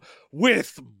stop him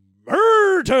with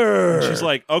murder. She's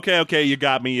like, okay, you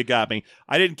got me.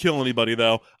 I didn't kill anybody,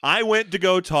 though. I went to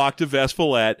go talk to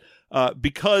Vesvolette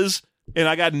because, and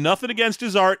I got nothing against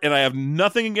his art, and I have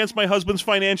nothing against my husband's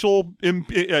financial...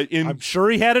 I'm sure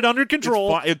he had it under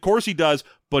control. Of course he does,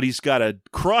 but he's got a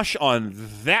crush on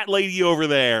that lady over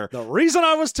there. The reason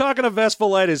I was talking to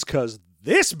Vesvolette is because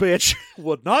this bitch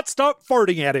would not stop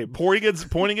farting at him.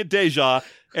 Pointing at Deja,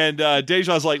 and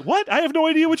Deja's like, what? I have no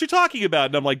idea what you're talking about.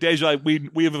 And I'm like, Deja,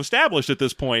 we have established at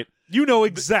this point. You know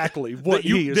exactly what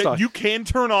he is talking. You can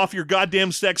turn off your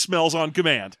goddamn sex smells on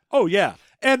command. Oh, yeah.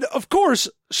 And, of course,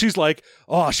 she's like,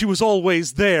 oh, she was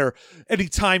always there.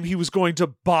 Anytime he was going to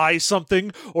buy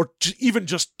something or even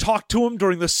just talk to him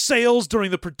during the sales,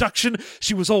 during the production,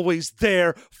 she was always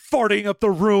there, farting up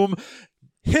the room,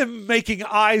 him making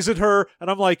eyes at her. And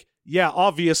I'm like, yeah,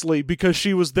 obviously, because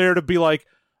she was there to be like,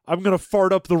 I'm going to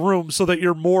fart up the room so that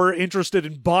you're more interested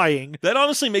in buying. That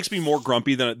honestly makes me more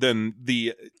grumpy than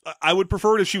the... I would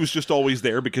prefer it if she was just always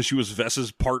there because she was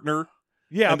Ves's partner.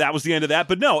 Yeah. And that was the end of that.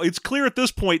 But no, it's clear at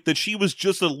this point that she was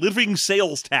just a living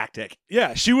sales tactic.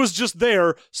 Yeah, she was just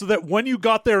there so that when you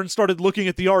got there and started looking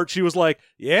at the art, she was like,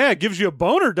 yeah, it gives you a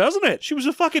boner, doesn't it? She was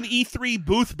a fucking E3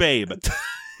 booth babe.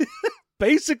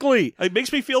 Basically. It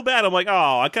makes me feel bad. I'm like,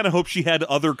 oh, I kind of hope she had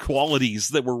other qualities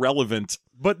that were relevant.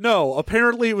 But no,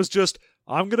 apparently it was just,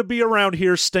 I'm going to be around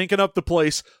here stinking up the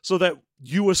place so that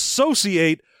you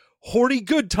associate horny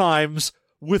good times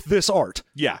with this art.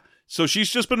 Yeah. So she's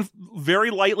just been very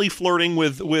lightly flirting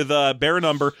with Baron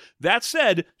Umber. That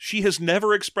said, she has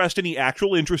never expressed any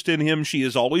actual interest in him. She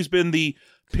has always been the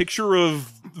picture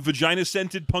of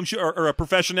vagina-scented puncture or a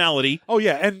professionality. Oh,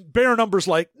 yeah, and Baron Umber's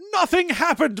like, nothing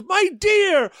happened. My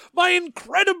dear, my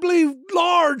incredibly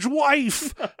large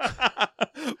wife.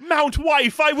 Mount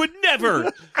wife, I would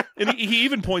never. And he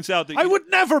even points out that I would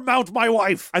never mount my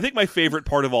wife. I think my favorite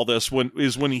part of all this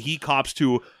is when he cops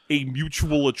to a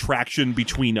mutual attraction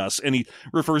between us, and he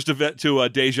refers to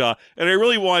Deja, and I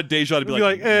really want Deja to be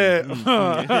like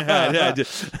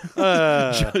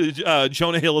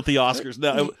Jonah Hill at the Oscars.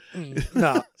 No,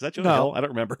 No. is that Jonah Hill? I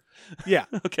don't remember. Yeah.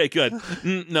 Okay, good.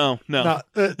 No.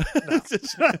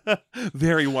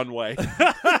 Very one way.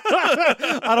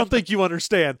 I don't think you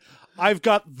understand. I've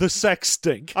got the sex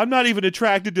stink. I'm not even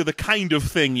attracted to the kind of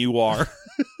thing you are.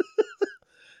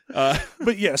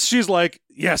 But yes, she's like,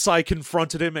 yes, I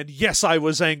confronted him, and yes, I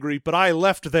was angry, but I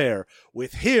left there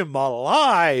with him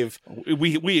alive.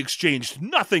 We exchanged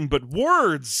nothing but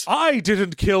words. I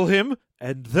didn't kill him.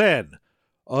 And then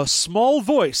a small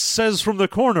voice says from the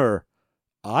corner,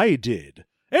 I did.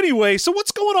 Anyway, so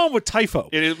what's going on with Typho?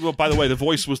 Well, by the way, the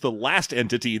voice was the last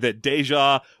entity that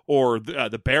Deja or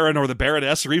the Baron or the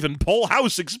Baroness or even Pole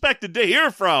House expected to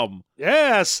hear from.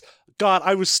 Yes. God,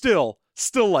 I was still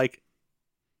like,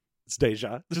 it's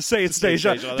Deja. Just say it's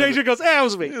Deja. Deja goes, it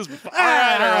was me. All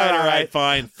right,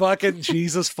 fine. Fucking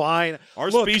Jesus, fine.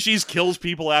 Our species kills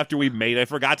people after we mate. I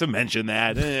forgot to mention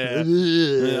that.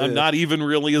 I'm not even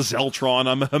really a Zeltron.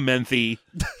 I'm a Hamenthi.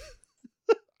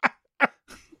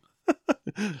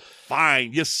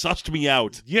 Fine, you sussed me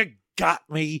out. You got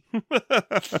me.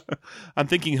 I'm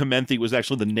thinking Hamenthi was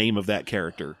actually the name of that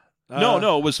character.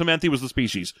 No, it was Hamenthi was the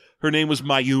species. Her name was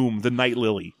Mayum, the Night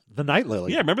Lily. The Night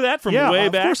Lily. Yeah, remember that from way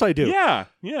back? Of course I do. Yeah.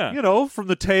 You know, from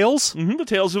the Tales. Mm-hmm, the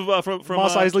Tales of from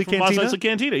Mos Eisley Cantina. Mos Eisley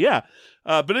Cantina, yeah.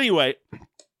 But anyway,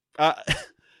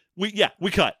 we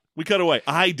cut. We cut away.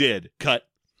 I did cut.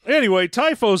 Anyway,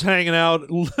 Typho's hanging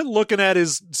out, looking at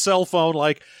his cell phone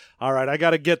like, all right, I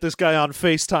got to get this guy on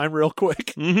FaceTime real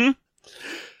quick. Mm-hmm.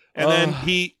 And then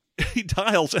he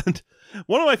dials, and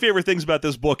one of my favorite things about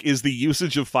this book is the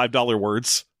usage of $5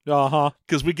 words. Uh-huh.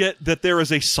 Because we get that there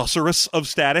is a susurrus of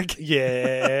static.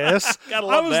 Yes. Gotta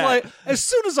love that. Like, as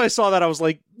soon as I saw that, I was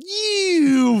like,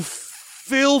 you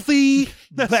filthy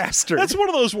bastard. That's one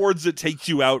of those words that takes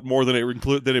you out more than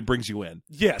it brings you in.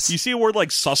 Yes. You see a word like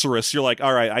susurrus, you're like,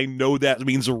 all right, I know that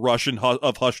means a Russian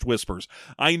of hushed whispers.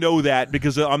 I know that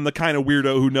because I'm the kind of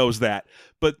weirdo who knows that.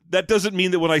 But that doesn't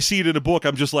mean that when I see it in a book,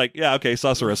 I'm just like, yeah, okay,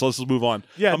 susurus, let's just move on.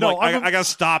 Yeah, I gotta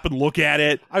stop and look at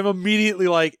it. I'm immediately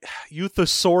like, you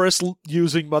thesaurus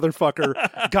using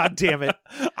motherfucker. God damn it.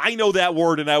 I know that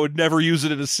word and I would never use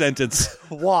it in a sentence.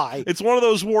 Why? It's one of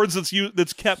those words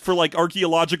that's kept for like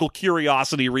archaeological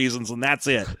curiosity reasons, and that's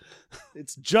it.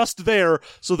 It's just there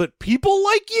so that people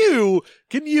like you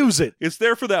can use it. It's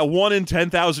there for that 1 in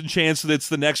 10,000 chance that it's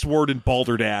the next word in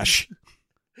Balderdash.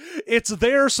 It's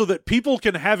there so that people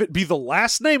can have it be the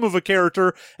last name of a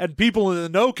character, and people in the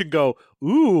know can go,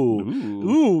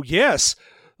 ooh, yes.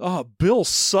 Bill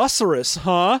Susurus,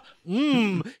 huh?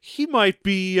 He might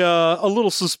be a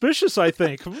little suspicious, I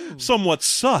think. Somewhat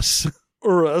sus.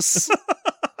 Urus.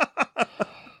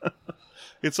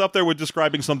 It's up there with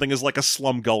describing something as like a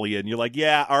slumgullion. You're like,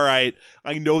 yeah, all right.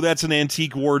 I know that's an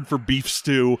antique word for beef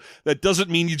stew. That doesn't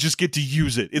mean you just get to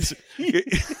use it. It's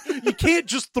you can't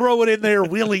just throw it in there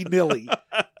willy-nilly.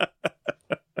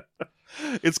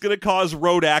 It's going to cause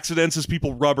road accidents as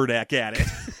people rubberneck at it.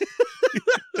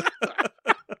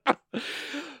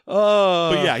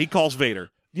 But yeah, he calls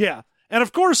Vader. Yeah. And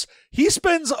of course, he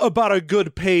spends about a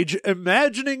good page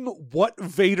imagining what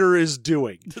Vader is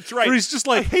doing. That's right. Where he's just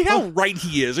like, I hate how right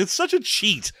he is. It's such a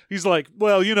cheat. He's like,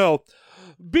 well, you know,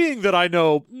 being that I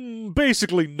know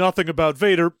basically nothing about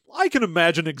Vader, I can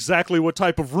imagine exactly what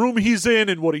type of room he's in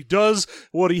and what he does,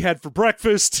 what he had for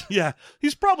breakfast. Yeah.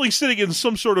 He's probably sitting in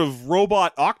some sort of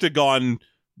robot octagon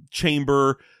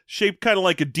chamber shaped kind of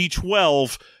like a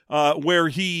D12, where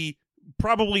he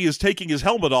probably is taking his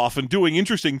helmet off and doing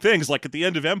interesting things like at the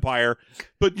end of Empire.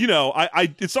 But, you know,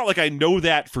 I it's not like I know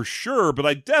that for sure, but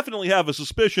I definitely have a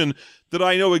suspicion that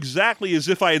I know exactly as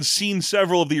if I had seen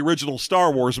several of the original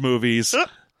Star Wars movies.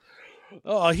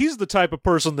 He's the type of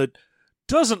person that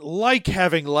doesn't like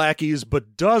having lackeys,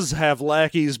 but does have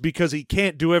lackeys because he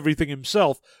can't do everything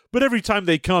himself. But every time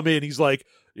they come in, he's like,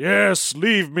 yes,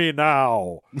 leave me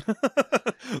now.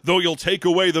 Though you'll take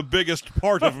away the biggest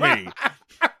part of me.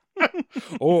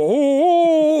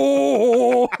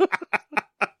 Oh.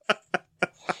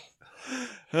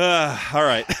 All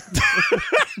right.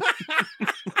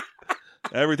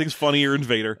 Everything's funnier in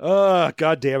Vader.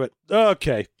 God damn it.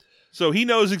 Okay. So he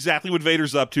knows exactly what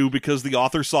Vader's up to because the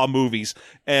author saw movies.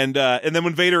 And then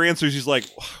when Vader answers, he's like,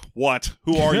 what?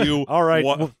 Who are you? All right.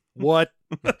 What? What?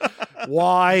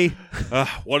 Why?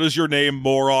 What is your name,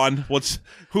 moron?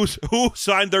 Who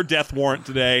signed their death warrant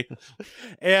today?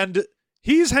 And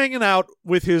he's hanging out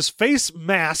with his face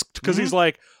masked because he's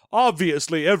like,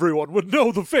 obviously everyone would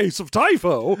know the face of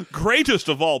Typho. Greatest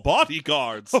of all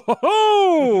bodyguards.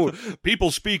 Oh! People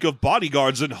speak of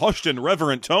bodyguards in hushed and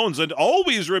reverent tones and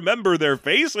always remember their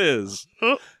faces.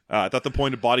 I thought the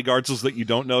point of bodyguards is that you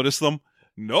don't notice them.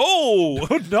 No!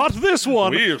 Not this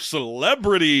one. We're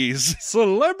celebrities.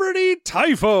 Celebrity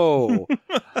Typho.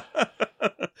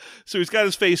 So he's got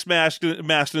his face masked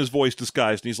and his voice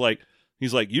disguised, and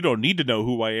he's like, you don't need to know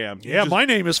who I am. Yeah, my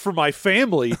name is for my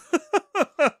family.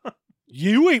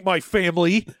 You ain't my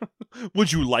family.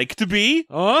 Would you like to be?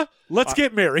 Huh? Let's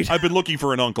get married. I've been looking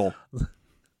for an uncle.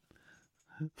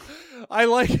 I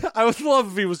would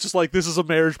love if he was just like, this is a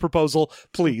marriage proposal,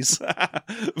 please.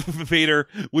 Vader,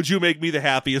 would you make me the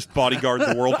happiest bodyguard in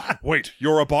the world? Wait,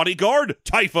 you're a bodyguard?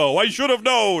 Typho, I should have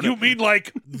known. You mean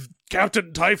like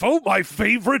Captain Typho, my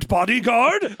favorite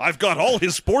bodyguard? I've got all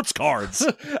his sports cards.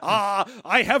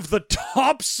 I have the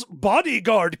Topps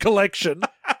bodyguard collection.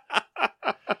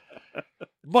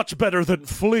 Much better than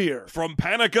Fleer. From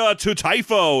Panica to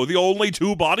Typho, the only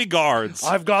two bodyguards.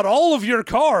 I've got all of your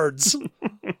cards.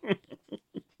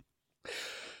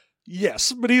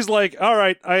 Yes, but he's like, all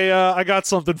right, I got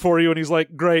something for you. And he's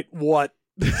like, great, what?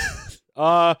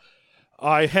 I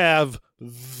have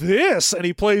this. And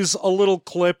he plays a little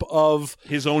clip of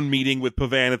his own meeting with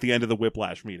Pavan at the end of the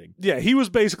Whiplash meeting. Yeah, he was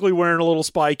basically wearing a little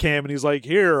spy cam, and he's like,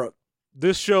 here,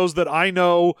 this shows that I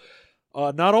know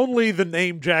not only the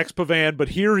name Jax Pavan, but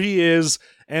here he is,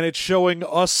 and it's showing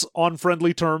us on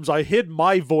friendly terms. I hid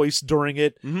my voice during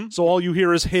it, so all you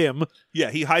hear is him. Yeah,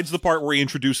 he hides the part where he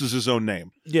introduces his own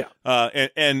name. Yeah.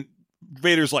 And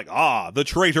Vader's like, the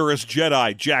traitorous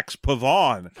Jedi, Jax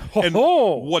Pavan. And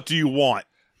what do you want?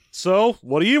 So,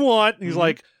 what do you want? And he's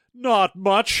like, not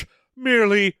much.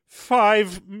 Merely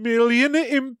 5 million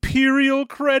Imperial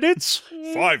credits.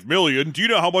 5 million? Do you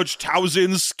know how much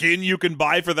Tauzen skin you can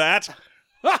buy for that?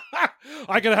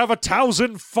 I can have a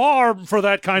Tauzen farm for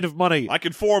that kind of money. I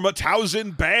can form a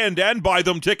Tauzen band and buy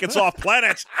them tickets off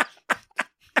planet.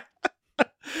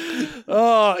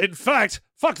 In fact,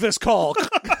 fuck this call.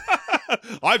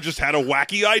 I've just had a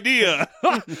wacky idea.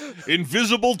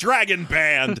 Invisible Dragon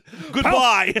Band.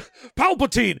 Goodbye.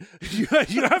 Palpatine,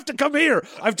 you have to come here.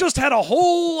 I've just had a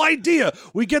whole idea.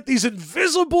 We get these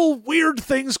invisible weird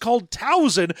things called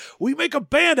Tauzen. We make a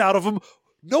band out of them.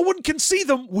 No one can see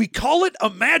them. We call it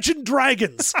Imagine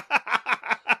Dragons.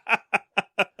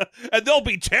 And they'll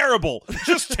be terrible.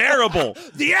 Just terrible.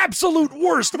 The absolute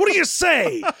worst. What do you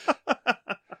say?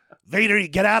 Vader, you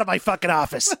get out of my fucking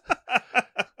office.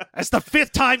 That's the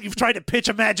 5th time you've tried to pitch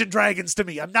Imagine Dragons to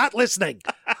me. I'm not listening.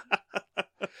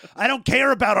 I don't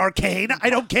care about Arcane. I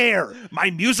don't care.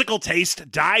 My musical taste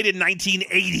died in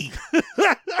 1980.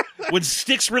 When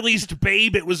Styx released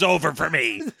Babe, it was over for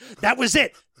me. That was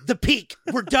it. The peak.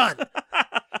 We're done.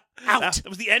 Out. It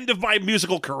was the end of my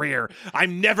musical career.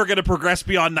 I'm never going to progress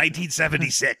beyond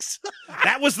 1976.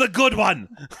 That was the good one.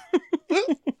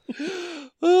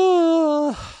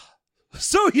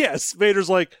 So, yes, Vader's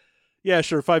like, yeah,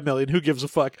 sure, 5 million. Who gives a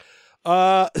fuck?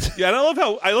 Yeah, and I love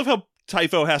how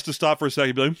Typho has to stop for a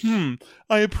second and be like,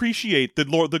 I appreciate that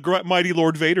the mighty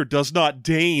Lord Vader does not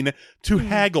deign to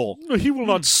haggle. He will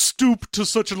not stoop to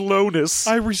such lowness.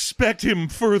 I respect him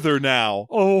further now.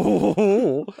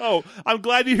 Oh, I'm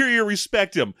glad to hear you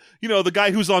respect him. You know, the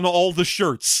guy who's on all the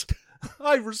shirts.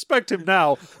 I respect him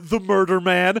now. The murder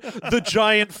man. The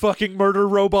giant fucking murder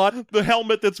robot. The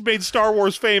helmet that's made Star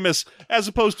Wars famous, as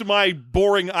opposed to my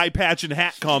boring eye patch and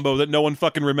hat combo that no one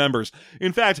fucking remembers.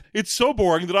 In fact, it's so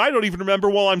boring that I don't even remember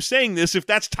while I'm saying this if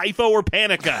that's Typho or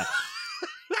Panica.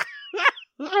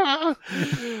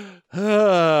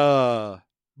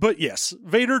 But yes,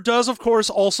 Vader does, of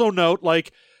course, also note,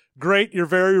 like, great, you're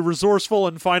very resourceful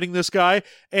in finding this guy,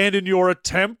 and in your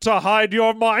attempt to hide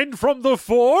your mind from the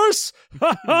Force?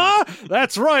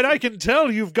 That's right, I can tell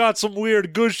you've got some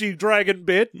weird gushy dragon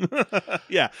bit.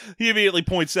 Yeah, he immediately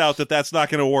points out that that's not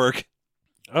going to work.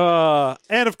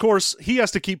 And of course, he has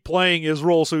to keep playing his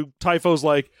role, so Typho's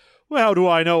like, well, how do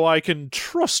I know I can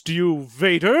trust you,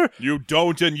 Vader? You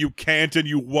don't, and you can't, and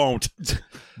you won't.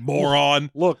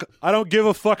 Moron. Look, I don't give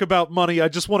a fuck about money. I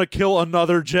just want to kill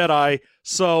another Jedi,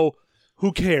 so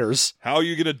who cares? How are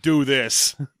you going to do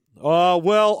this?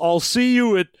 Well, I'll see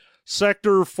you at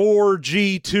Sector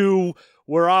 4G2,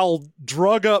 where I'll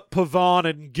drug up Pavan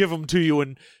and give him to you,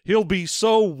 and he'll be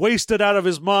so wasted out of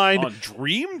his mind. On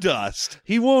dream dust.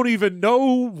 He won't even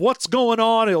know what's going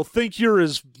on. He'll think you're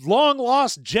his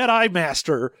long-lost Jedi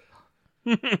master.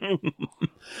 And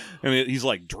he's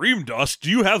like, Dream Dust, do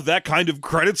you have that kind of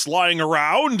credits lying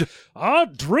around?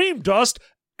 Dream Dust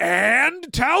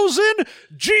and Towson?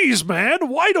 Geez, man,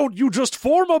 why don't you just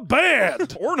form a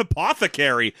band? Or an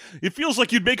apothecary. It feels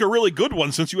like you'd make a really good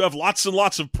one since you have lots and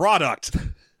lots of product.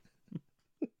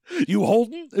 You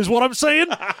Holden, is what I'm saying?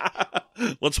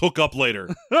 Let's hook up later.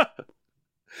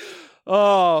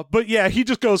 But yeah, he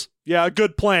just goes, yeah,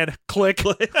 good plan. Click.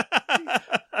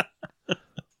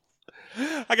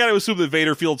 I gotta assume that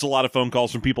Vader fields a lot of phone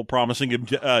calls from people promising him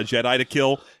Jedi to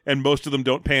kill, and most of them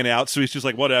don't pan out, so he's just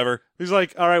like, whatever. He's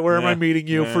like, all right, where am I meeting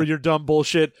you for your dumb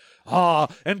bullshit?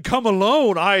 And come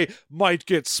alone. I might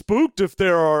get spooked if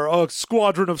there are a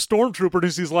squadron of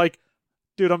stormtroopers. He's like,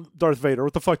 dude, I'm Darth Vader.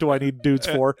 What the fuck do I need dudes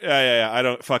for? Yeah. I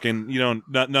don't fucking,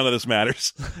 none of this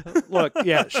matters. Look,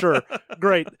 yeah, sure.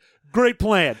 Great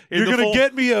plan. You're going to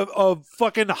get me a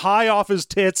fucking high off his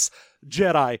tits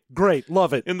Jedi. Great.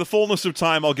 Love it. In the fullness of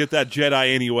time, I'll get that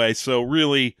Jedi anyway, so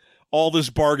really, all this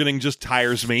bargaining just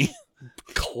tires me.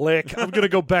 Click. I'm going to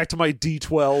go back to my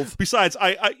D12. Besides,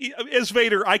 I as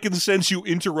Vader, I can sense you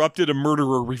interrupted a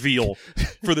murderer reveal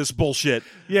for this bullshit.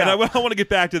 Yeah. And I want to get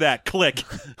back to that. Click.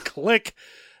 Click.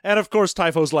 And of course,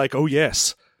 Typho's like, oh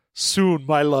yes, soon,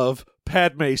 my love.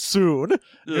 Padme, soon.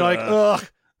 You're like, ugh,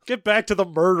 get back to the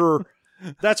murder.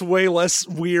 That's way less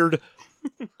weird.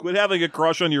 Quit having a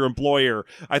crush on your employer.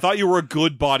 I thought you were a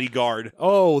good bodyguard.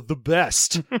 Oh, the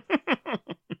best.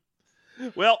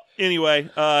 Well, anyway,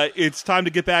 it's time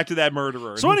to get back to that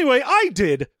murderer. So anyway,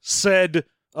 said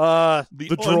the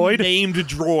droid. Named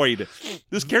droid.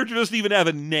 This character doesn't even have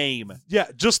a name. Yeah,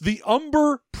 just the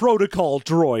Umber Protocol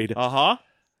droid. Uh-huh.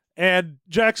 And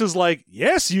Jax is like,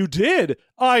 yes, you did.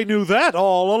 I knew that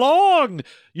all along.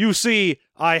 You see,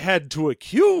 I had to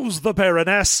accuse the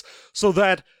Baroness so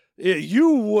that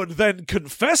you would then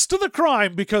confess to the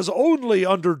crime, because only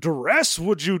under duress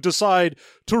would you decide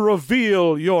to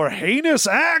reveal your heinous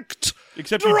act.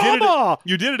 Except Drama!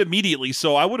 you did it immediately,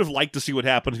 so I would have liked to see what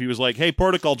happened if he was like, hey,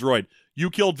 Protocol droid,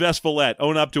 you killed Vesphalette.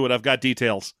 Own up to it. I've got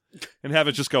details. And have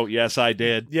it just go, yes, I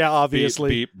did. Yeah,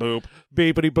 obviously. Beep, boop.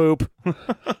 Beepity boop.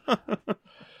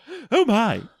 Oh,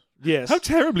 my. Yes. How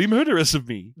terribly murderous of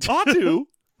me. R2.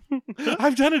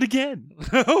 I've done it again.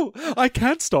 Oh, I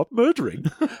can't stop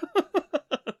murdering.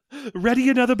 Ready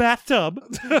another bathtub?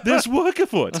 There's work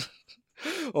afoot.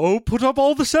 Oh, put up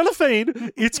all the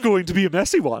cellophane. It's going to be a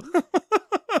messy one.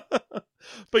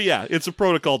 But yeah, it's a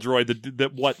protocol droid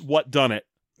that what done it.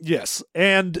 Yes,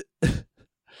 and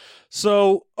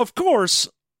so, of course,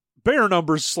 Bear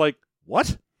Number's like,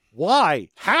 what? Why?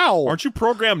 How? Aren't you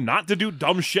programmed not to do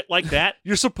dumb shit like that?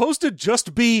 You're supposed to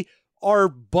just be our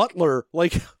butler.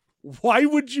 Like, why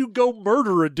would you go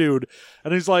murder a dude?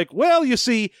 And he's like, well, you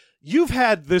see, you've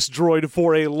had this droid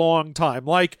for a long time.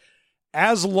 Like,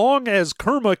 as long as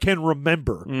Kerma can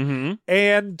remember. Mm-hmm.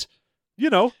 And,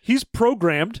 he's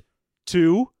programmed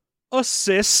to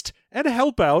assist and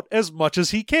help out as much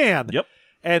as he can. Yep.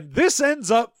 And this ends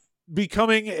up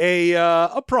becoming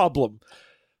a problem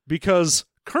because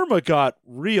Kerma got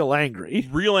real angry.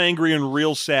 Real angry and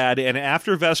real sad. And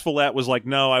after Vesphalette was like,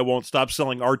 no, I won't stop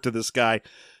selling art to this guy.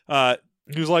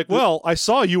 He was like, well, I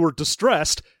saw you were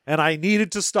distressed, and I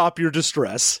needed to stop your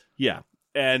distress. Yeah.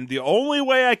 And the only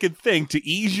way I could think to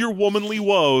ease your womanly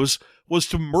woes was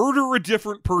to murder a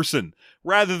different person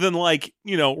rather than,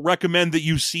 recommend that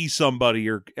you see somebody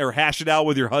or hash it out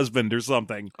with your husband or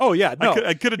something. Oh, yeah, no.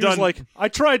 I could have done... like, I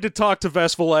tried to talk to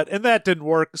Vesphalette, and that didn't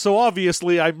work, so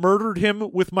obviously I murdered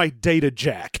him with my data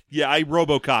jack. Yeah, I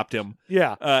Robocopped him.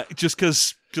 Yeah. Just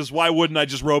because why wouldn't I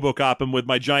just Robocop him with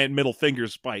my giant middle finger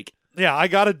spike? Yeah, I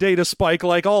got a data spike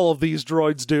like all of these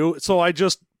droids do, so I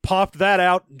just popped that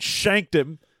out and shanked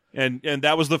him. And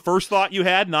that was the first thought you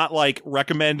had, not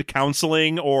recommend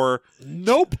counseling or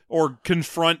nope, or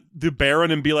confront the Baron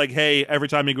and be like, hey, every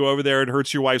time you go over there, it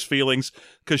hurts your wife's feelings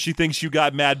because she thinks you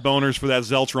got mad boners for that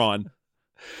Zeltron.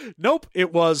 Nope,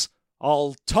 it was,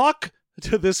 I'll talk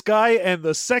to this guy, and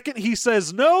the second he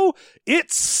says no,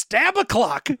 it's stab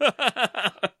o'clock.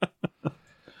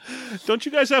 Don't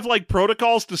you guys have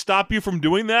protocols to stop you from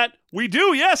doing that? We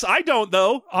do, yes. I don't,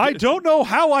 though. I don't know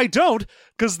how I don't,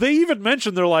 because they even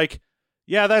mentioned, they're like,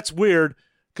 yeah, that's weird,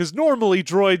 because normally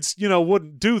droids,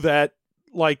 wouldn't do that,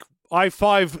 like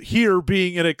I-5 here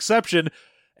being an exception.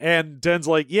 And Den's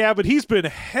like, yeah, but he's been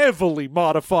heavily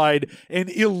modified and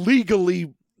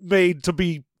illegally made to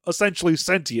be essentially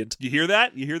sentient. You hear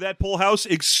that? You hear that, Pull House?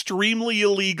 Extremely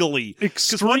illegally.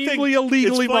 'Cause Extremely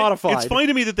illegally modified. It's funny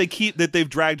to me that they've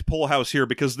dragged Pull House here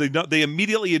because they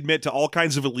immediately admit to all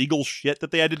kinds of illegal shit that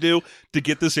they had to do to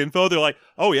get this info. They're like,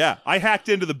 oh yeah, I hacked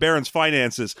into the Baron's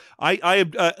finances. I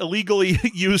illegally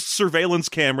used surveillance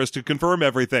cameras to confirm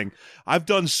everything. I've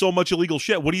done so much illegal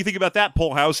shit. What do you think about that,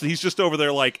 Pull House? And he's just over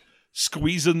there like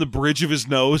squeezing the bridge of his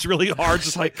nose really hard.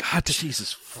 Just like, God,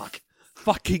 Jesus, fuck.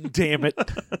 Fucking damn it.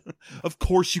 Of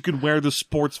course you can wear the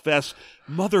sports vest,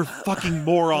 motherfucking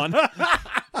moron.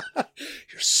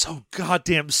 You're so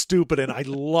goddamn stupid, and I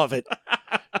love it.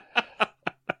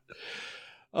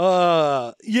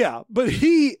 Yeah, but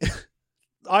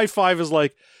I-5 is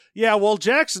like, yeah, well,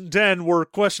 Jax and Den were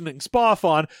questioning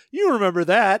Spoffon. You remember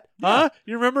that, huh?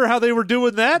 You remember how they were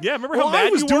doing that? Yeah, remember how I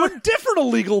mad was you doing were? different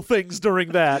illegal things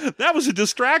during that. That was a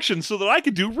distraction so that I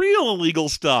could do real illegal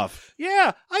stuff.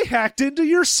 Yeah, I hacked into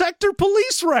your sector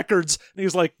police records. And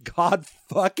he's like, God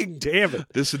fucking damn it.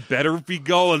 This had better be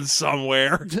going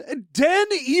somewhere. Den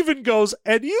even goes,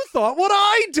 and you thought what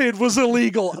I did was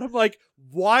illegal. And I'm like,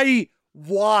 why?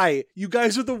 You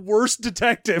guys are the worst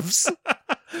detectives.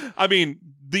 I mean,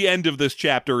 the end of this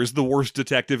chapter is the worst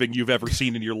detectiving you've ever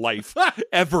seen in your life.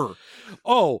 Ever.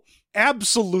 Oh,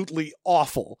 absolutely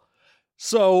awful.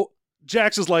 So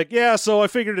Jax is like, yeah, so I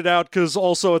figured it out because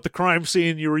also at the crime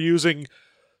scene you were using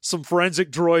some forensic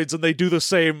droids and they do the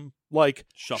same like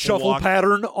shuffle walk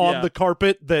pattern on the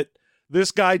carpet that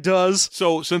this guy does.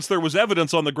 So since there was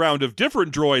evidence on the ground of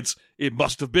different droids, it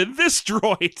must have been this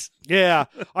droid. Yeah.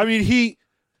 I mean,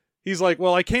 he's like,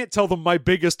 well, I can't tell them my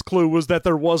biggest clue was that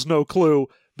there was no clue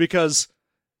because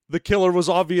the killer was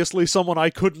obviously someone I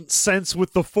couldn't sense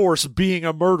with the Force being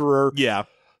a murderer. Yeah.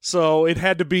 So it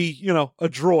had to be, a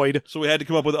droid. So we had to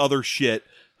come up with other shit.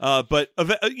 But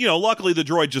luckily the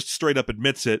droid just straight up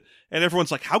admits it. And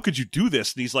everyone's like, how could you do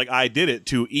this? And he's like, I did it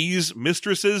to ease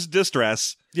mistress's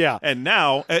distress. Yeah. And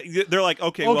now they're like,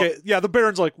 okay, well, yeah, the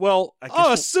Baron's like, well,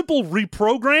 a simple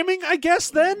reprogramming, I guess,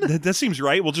 then? That seems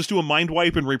right. We'll just do a mind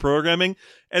wipe and reprogramming.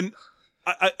 And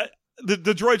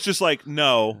the droid's just like,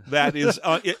 no, that is...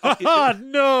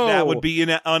 no! That would be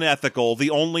unethical. The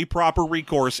only proper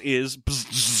recourse is...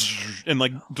 and,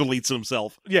 deletes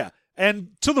himself. Yeah. And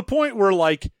to the point where,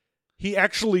 he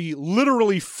actually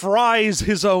literally fries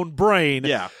his own brain.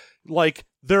 Yeah.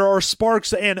 There are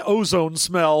sparks and ozone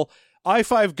smell.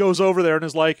 I-5 goes over there and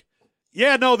is like,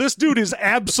 yeah, no, this dude is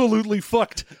absolutely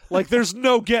fucked. There's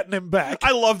no getting him back.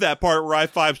 I love that part where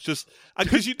I-5's just...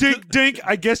 Dink,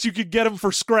 I guess you could get him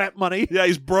for scrap money. Yeah,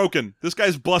 he's broken. This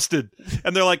guy's busted.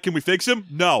 And they're like, can we fix him?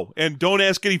 No. And don't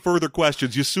ask any further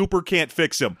questions. You super can't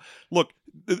fix him. Look,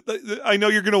 I know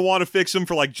you're going to want to fix him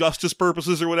for justice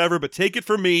purposes or whatever, but take it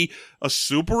from me, a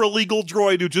super illegal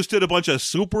droid who just did a bunch of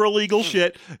super illegal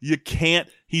shit. You can't.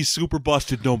 He's super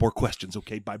busted. No more questions.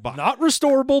 Okay, bye-bye. Not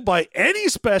restorable by any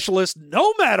specialist,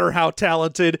 no matter how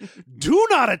talented. Do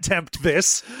not attempt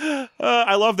this.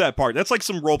 I love that part. That's like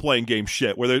some role-playing game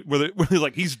shit where they're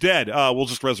like, he's dead. We'll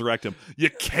just resurrect him. You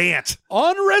can't.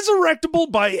 Unresurrectable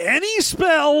by any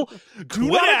spell. Do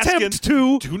not attempt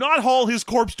to. Do not haul his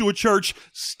corpse to a church.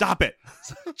 Stop it.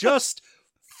 Just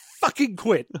fucking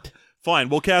quit. Fine,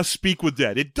 we'll cast Speak with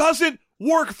Dead. It doesn't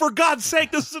work, for God's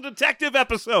sake. This is a detective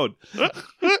episode.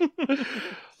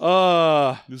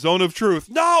 Zone of Truth.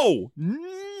 No.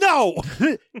 No.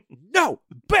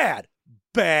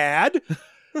 Bad.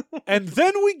 And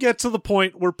then we get to the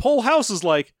point where Pull House is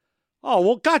like, oh,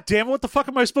 well, goddamn, what the fuck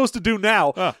am I supposed to do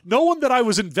now? No one that I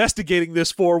was investigating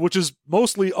this for, which is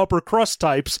mostly upper crust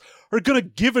types, are gonna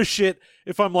give a shit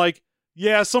if I'm like,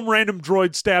 yeah, some random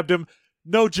droid stabbed him.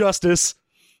 No justice.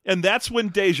 And that's when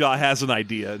Deja has an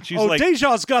idea. And she's like,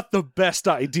 Deja's got the best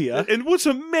idea. And what's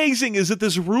amazing is that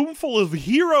this room full of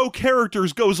hero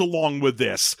characters goes along with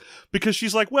this. Because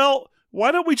she's like, well,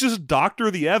 why don't we just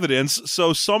doctor the evidence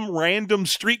so some random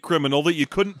street criminal that you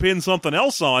couldn't pin something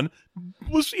else on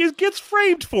gets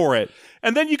framed for it.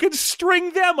 And then you can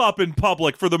string them up in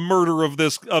public for the murder of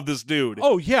this dude.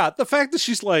 Oh, yeah. The fact that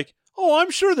she's like, oh,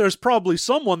 I'm sure there's probably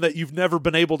someone that you've never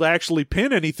been able to actually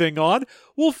pin anything on.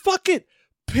 Well, fuck it.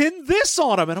 Pin this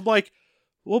on him. And I'm like,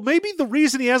 well, maybe the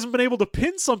reason he hasn't been able to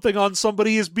pin something on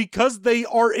somebody is because they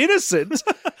are innocent.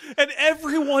 And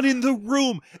everyone in the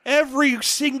room, every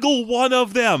single one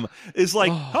of them is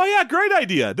like, oh yeah, great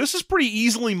idea. This is pretty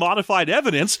easily modified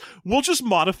evidence. We'll just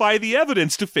modify the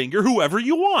evidence to finger whoever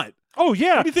you want. Oh,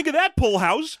 yeah. What do you think of that, Pull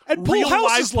House? And Pull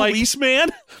House is like, policeman?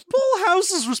 Pull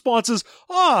House's response is,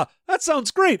 that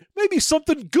sounds great. Maybe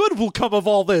something good will come of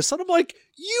all this. And I'm like,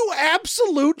 you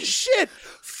absolute shit.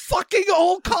 Fucking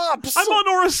all cops. I'm on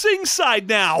Aura Singh's side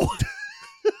now.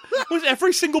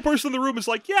 Every single person in the room is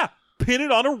like, yeah, pin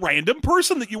it on a random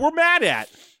person that you were mad at.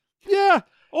 Yeah.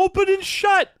 Open and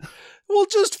shut. We'll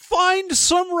just find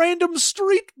some random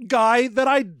street guy that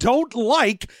I don't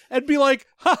like and be like,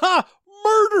 haha,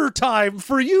 murder time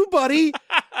for you, buddy.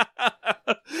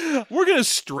 We're going to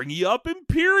string you up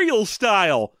Imperial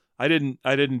style. I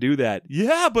didn't do that.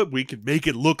 Yeah, but we could make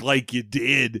it look like you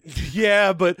did.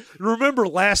 Yeah, but remember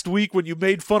last week when you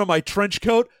made fun of my trench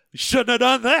coat? Shouldn't have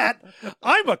done that.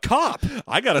 I'm a cop.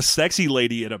 I got a sexy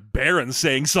lady and a baron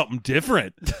saying something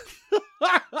different.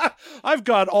 I've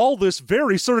got all this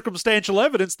very circumstantial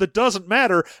evidence that doesn't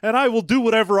matter, and I will do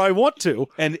whatever I want to.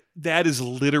 And that is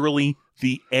literally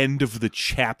the end of the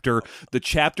chapter. The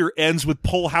chapter ends with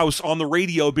Pullhouse on the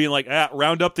radio being like,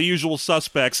 round up the usual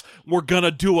suspects. We're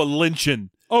gonna do a lynching.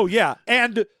 Oh, yeah.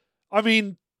 And, I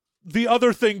mean, the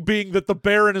other thing being that the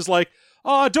Baron is like,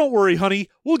 don't worry, honey.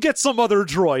 We'll get some other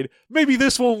droid. Maybe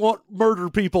this one won't murder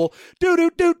people.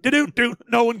 Do-do-do-do-do-do.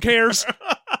 No one cares.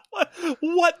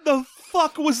 What the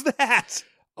fuck was that?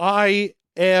 I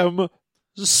am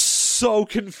so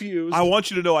confused. I want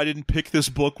you to know I didn't pick this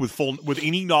book with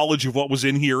any knowledge of what was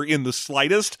in here in the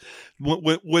slightest.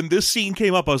 When this scene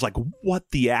came up, I was like,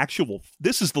 what the actual...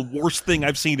 This is the worst thing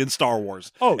I've seen in Star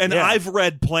Wars. Oh, and yeah. I've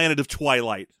read Planet of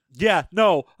Twilight. Yeah,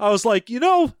 no. I was like,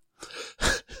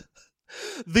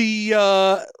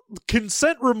 the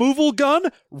consent removal gun,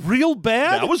 real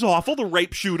bad. That was awful. The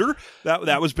rape shooter,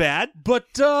 that was bad.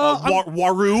 But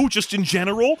Waru, just in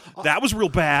general, that was real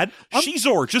bad.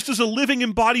 Shizor, just as a living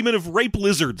embodiment of rape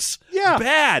lizards. Yeah.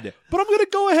 Bad. But I'm going to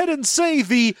go ahead and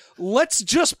say let's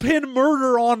just pin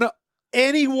murder on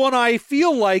anyone I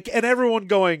feel like, and everyone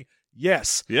going,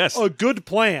 yes, a good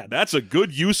plan. That's a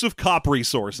good use of cop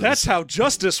resources. That's how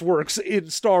justice works in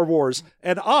Star Wars,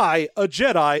 and I, a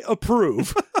Jedi,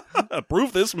 approve.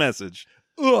 Approve this message.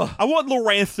 Ugh. I want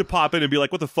Loranth to pop in and be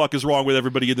like, what the fuck is wrong with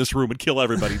everybody in this room and kill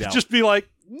everybody now. Just be like,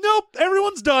 nope,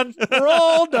 everyone's done. We're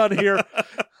all done here.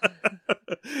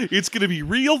 It's going to be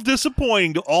real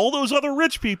disappointing to all those other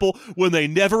rich people when they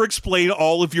never explain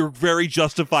all of your very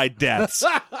justified deaths.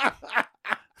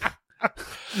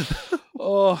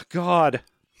 Oh, God.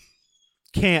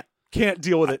 Can't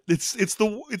deal with it. It's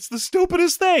the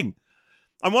stupidest thing.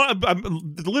 I'm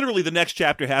literally the next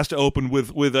chapter has to open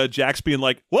with Jax being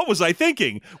like, "What was I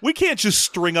thinking? We can't just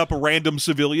string up a random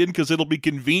civilian because it'll be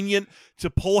convenient to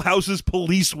Pullhouse's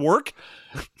police work,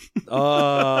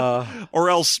 or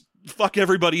else fuck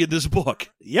everybody in this book."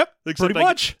 Yep, pretty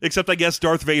much. Except I guess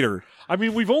Darth Vader. I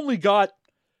mean, we've only got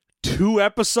 2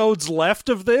 episodes left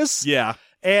of this. Yeah,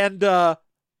 and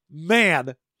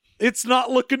man, it's not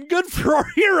looking good for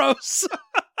our heroes.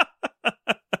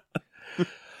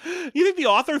 You think the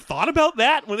author thought about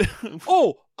that?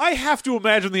 Oh, I have to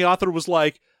imagine the author was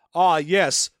like,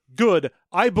 yes, good.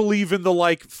 I believe in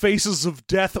the, Faces of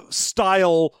Death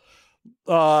style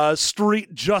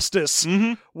street justice,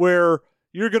 where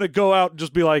you're going to go out and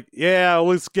just be like, yeah,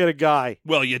 let's get a guy.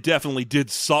 Well, you definitely did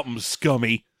something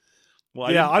scummy.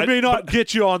 Well, I may not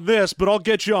get you on this, but I'll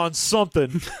get you on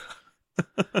something.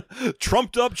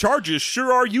 Trumped up charges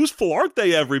sure are useful, aren't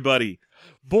they, everybody?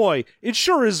 Boy, it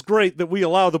sure is great that we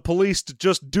allow the police to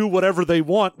just do whatever they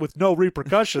want with no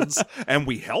repercussions. And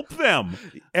we help them.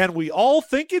 And we all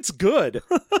think it's good.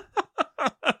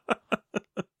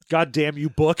 God damn you,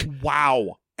 book.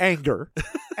 Wow. Anger,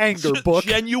 book.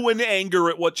 Genuine anger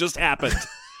at what just happened.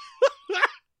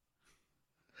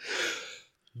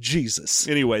 Jesus.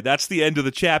 Anyway, that's the end of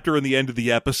the chapter and the end of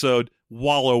the episode.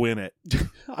 Wallow in it.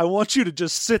 I want you to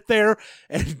just sit there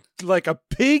and, like a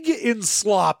pig in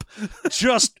slop,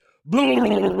 just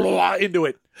into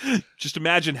it. Just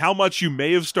imagine how much you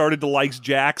may have started to like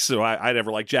Jax. So I never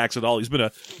liked Jax at all. He's been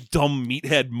a dumb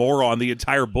meathead moron the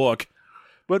entire book.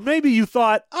 But maybe you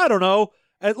thought, I don't know,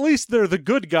 at least they're the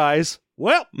good guys.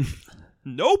 Well,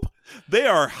 nope. They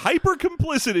are hyper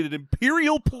complicit in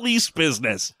Imperial police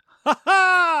business. Ha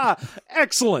ha!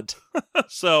 Excellent.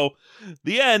 So,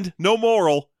 the end. No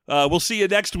moral. We'll see you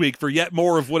next week for yet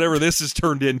more of whatever this has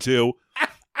turned into.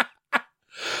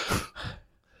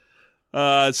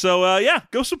 Yeah,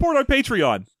 go support our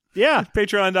Patreon. Yeah.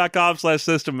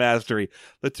 Patreon.com/System Mastery.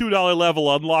 The $2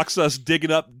 level unlocks us digging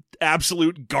up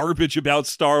absolute garbage about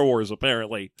Star Wars,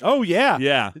 apparently. Oh, yeah.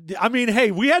 Yeah. I mean,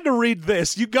 hey, we had to read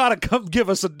this. You gotta come give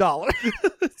us $1.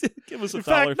 Give us $1. In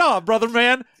fact, no, brother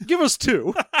man, give us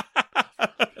 2.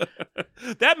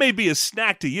 That may be a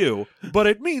snack to you, but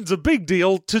it means a big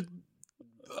deal to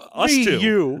us me,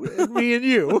 too. Me and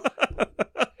you.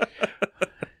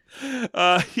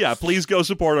 Yeah, please go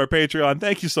support our Patreon.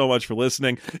 Thank you so much for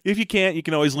listening. If you can't, you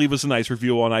can always leave us a nice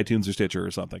review on iTunes or Stitcher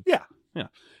or something. Yeah. Yeah.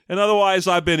 And otherwise,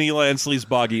 I've been Elan Sleaze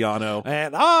Boggiano.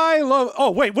 And I love...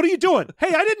 Oh, wait, what are you doing?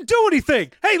 Hey, I didn't do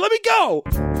anything. Hey, let me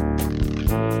go.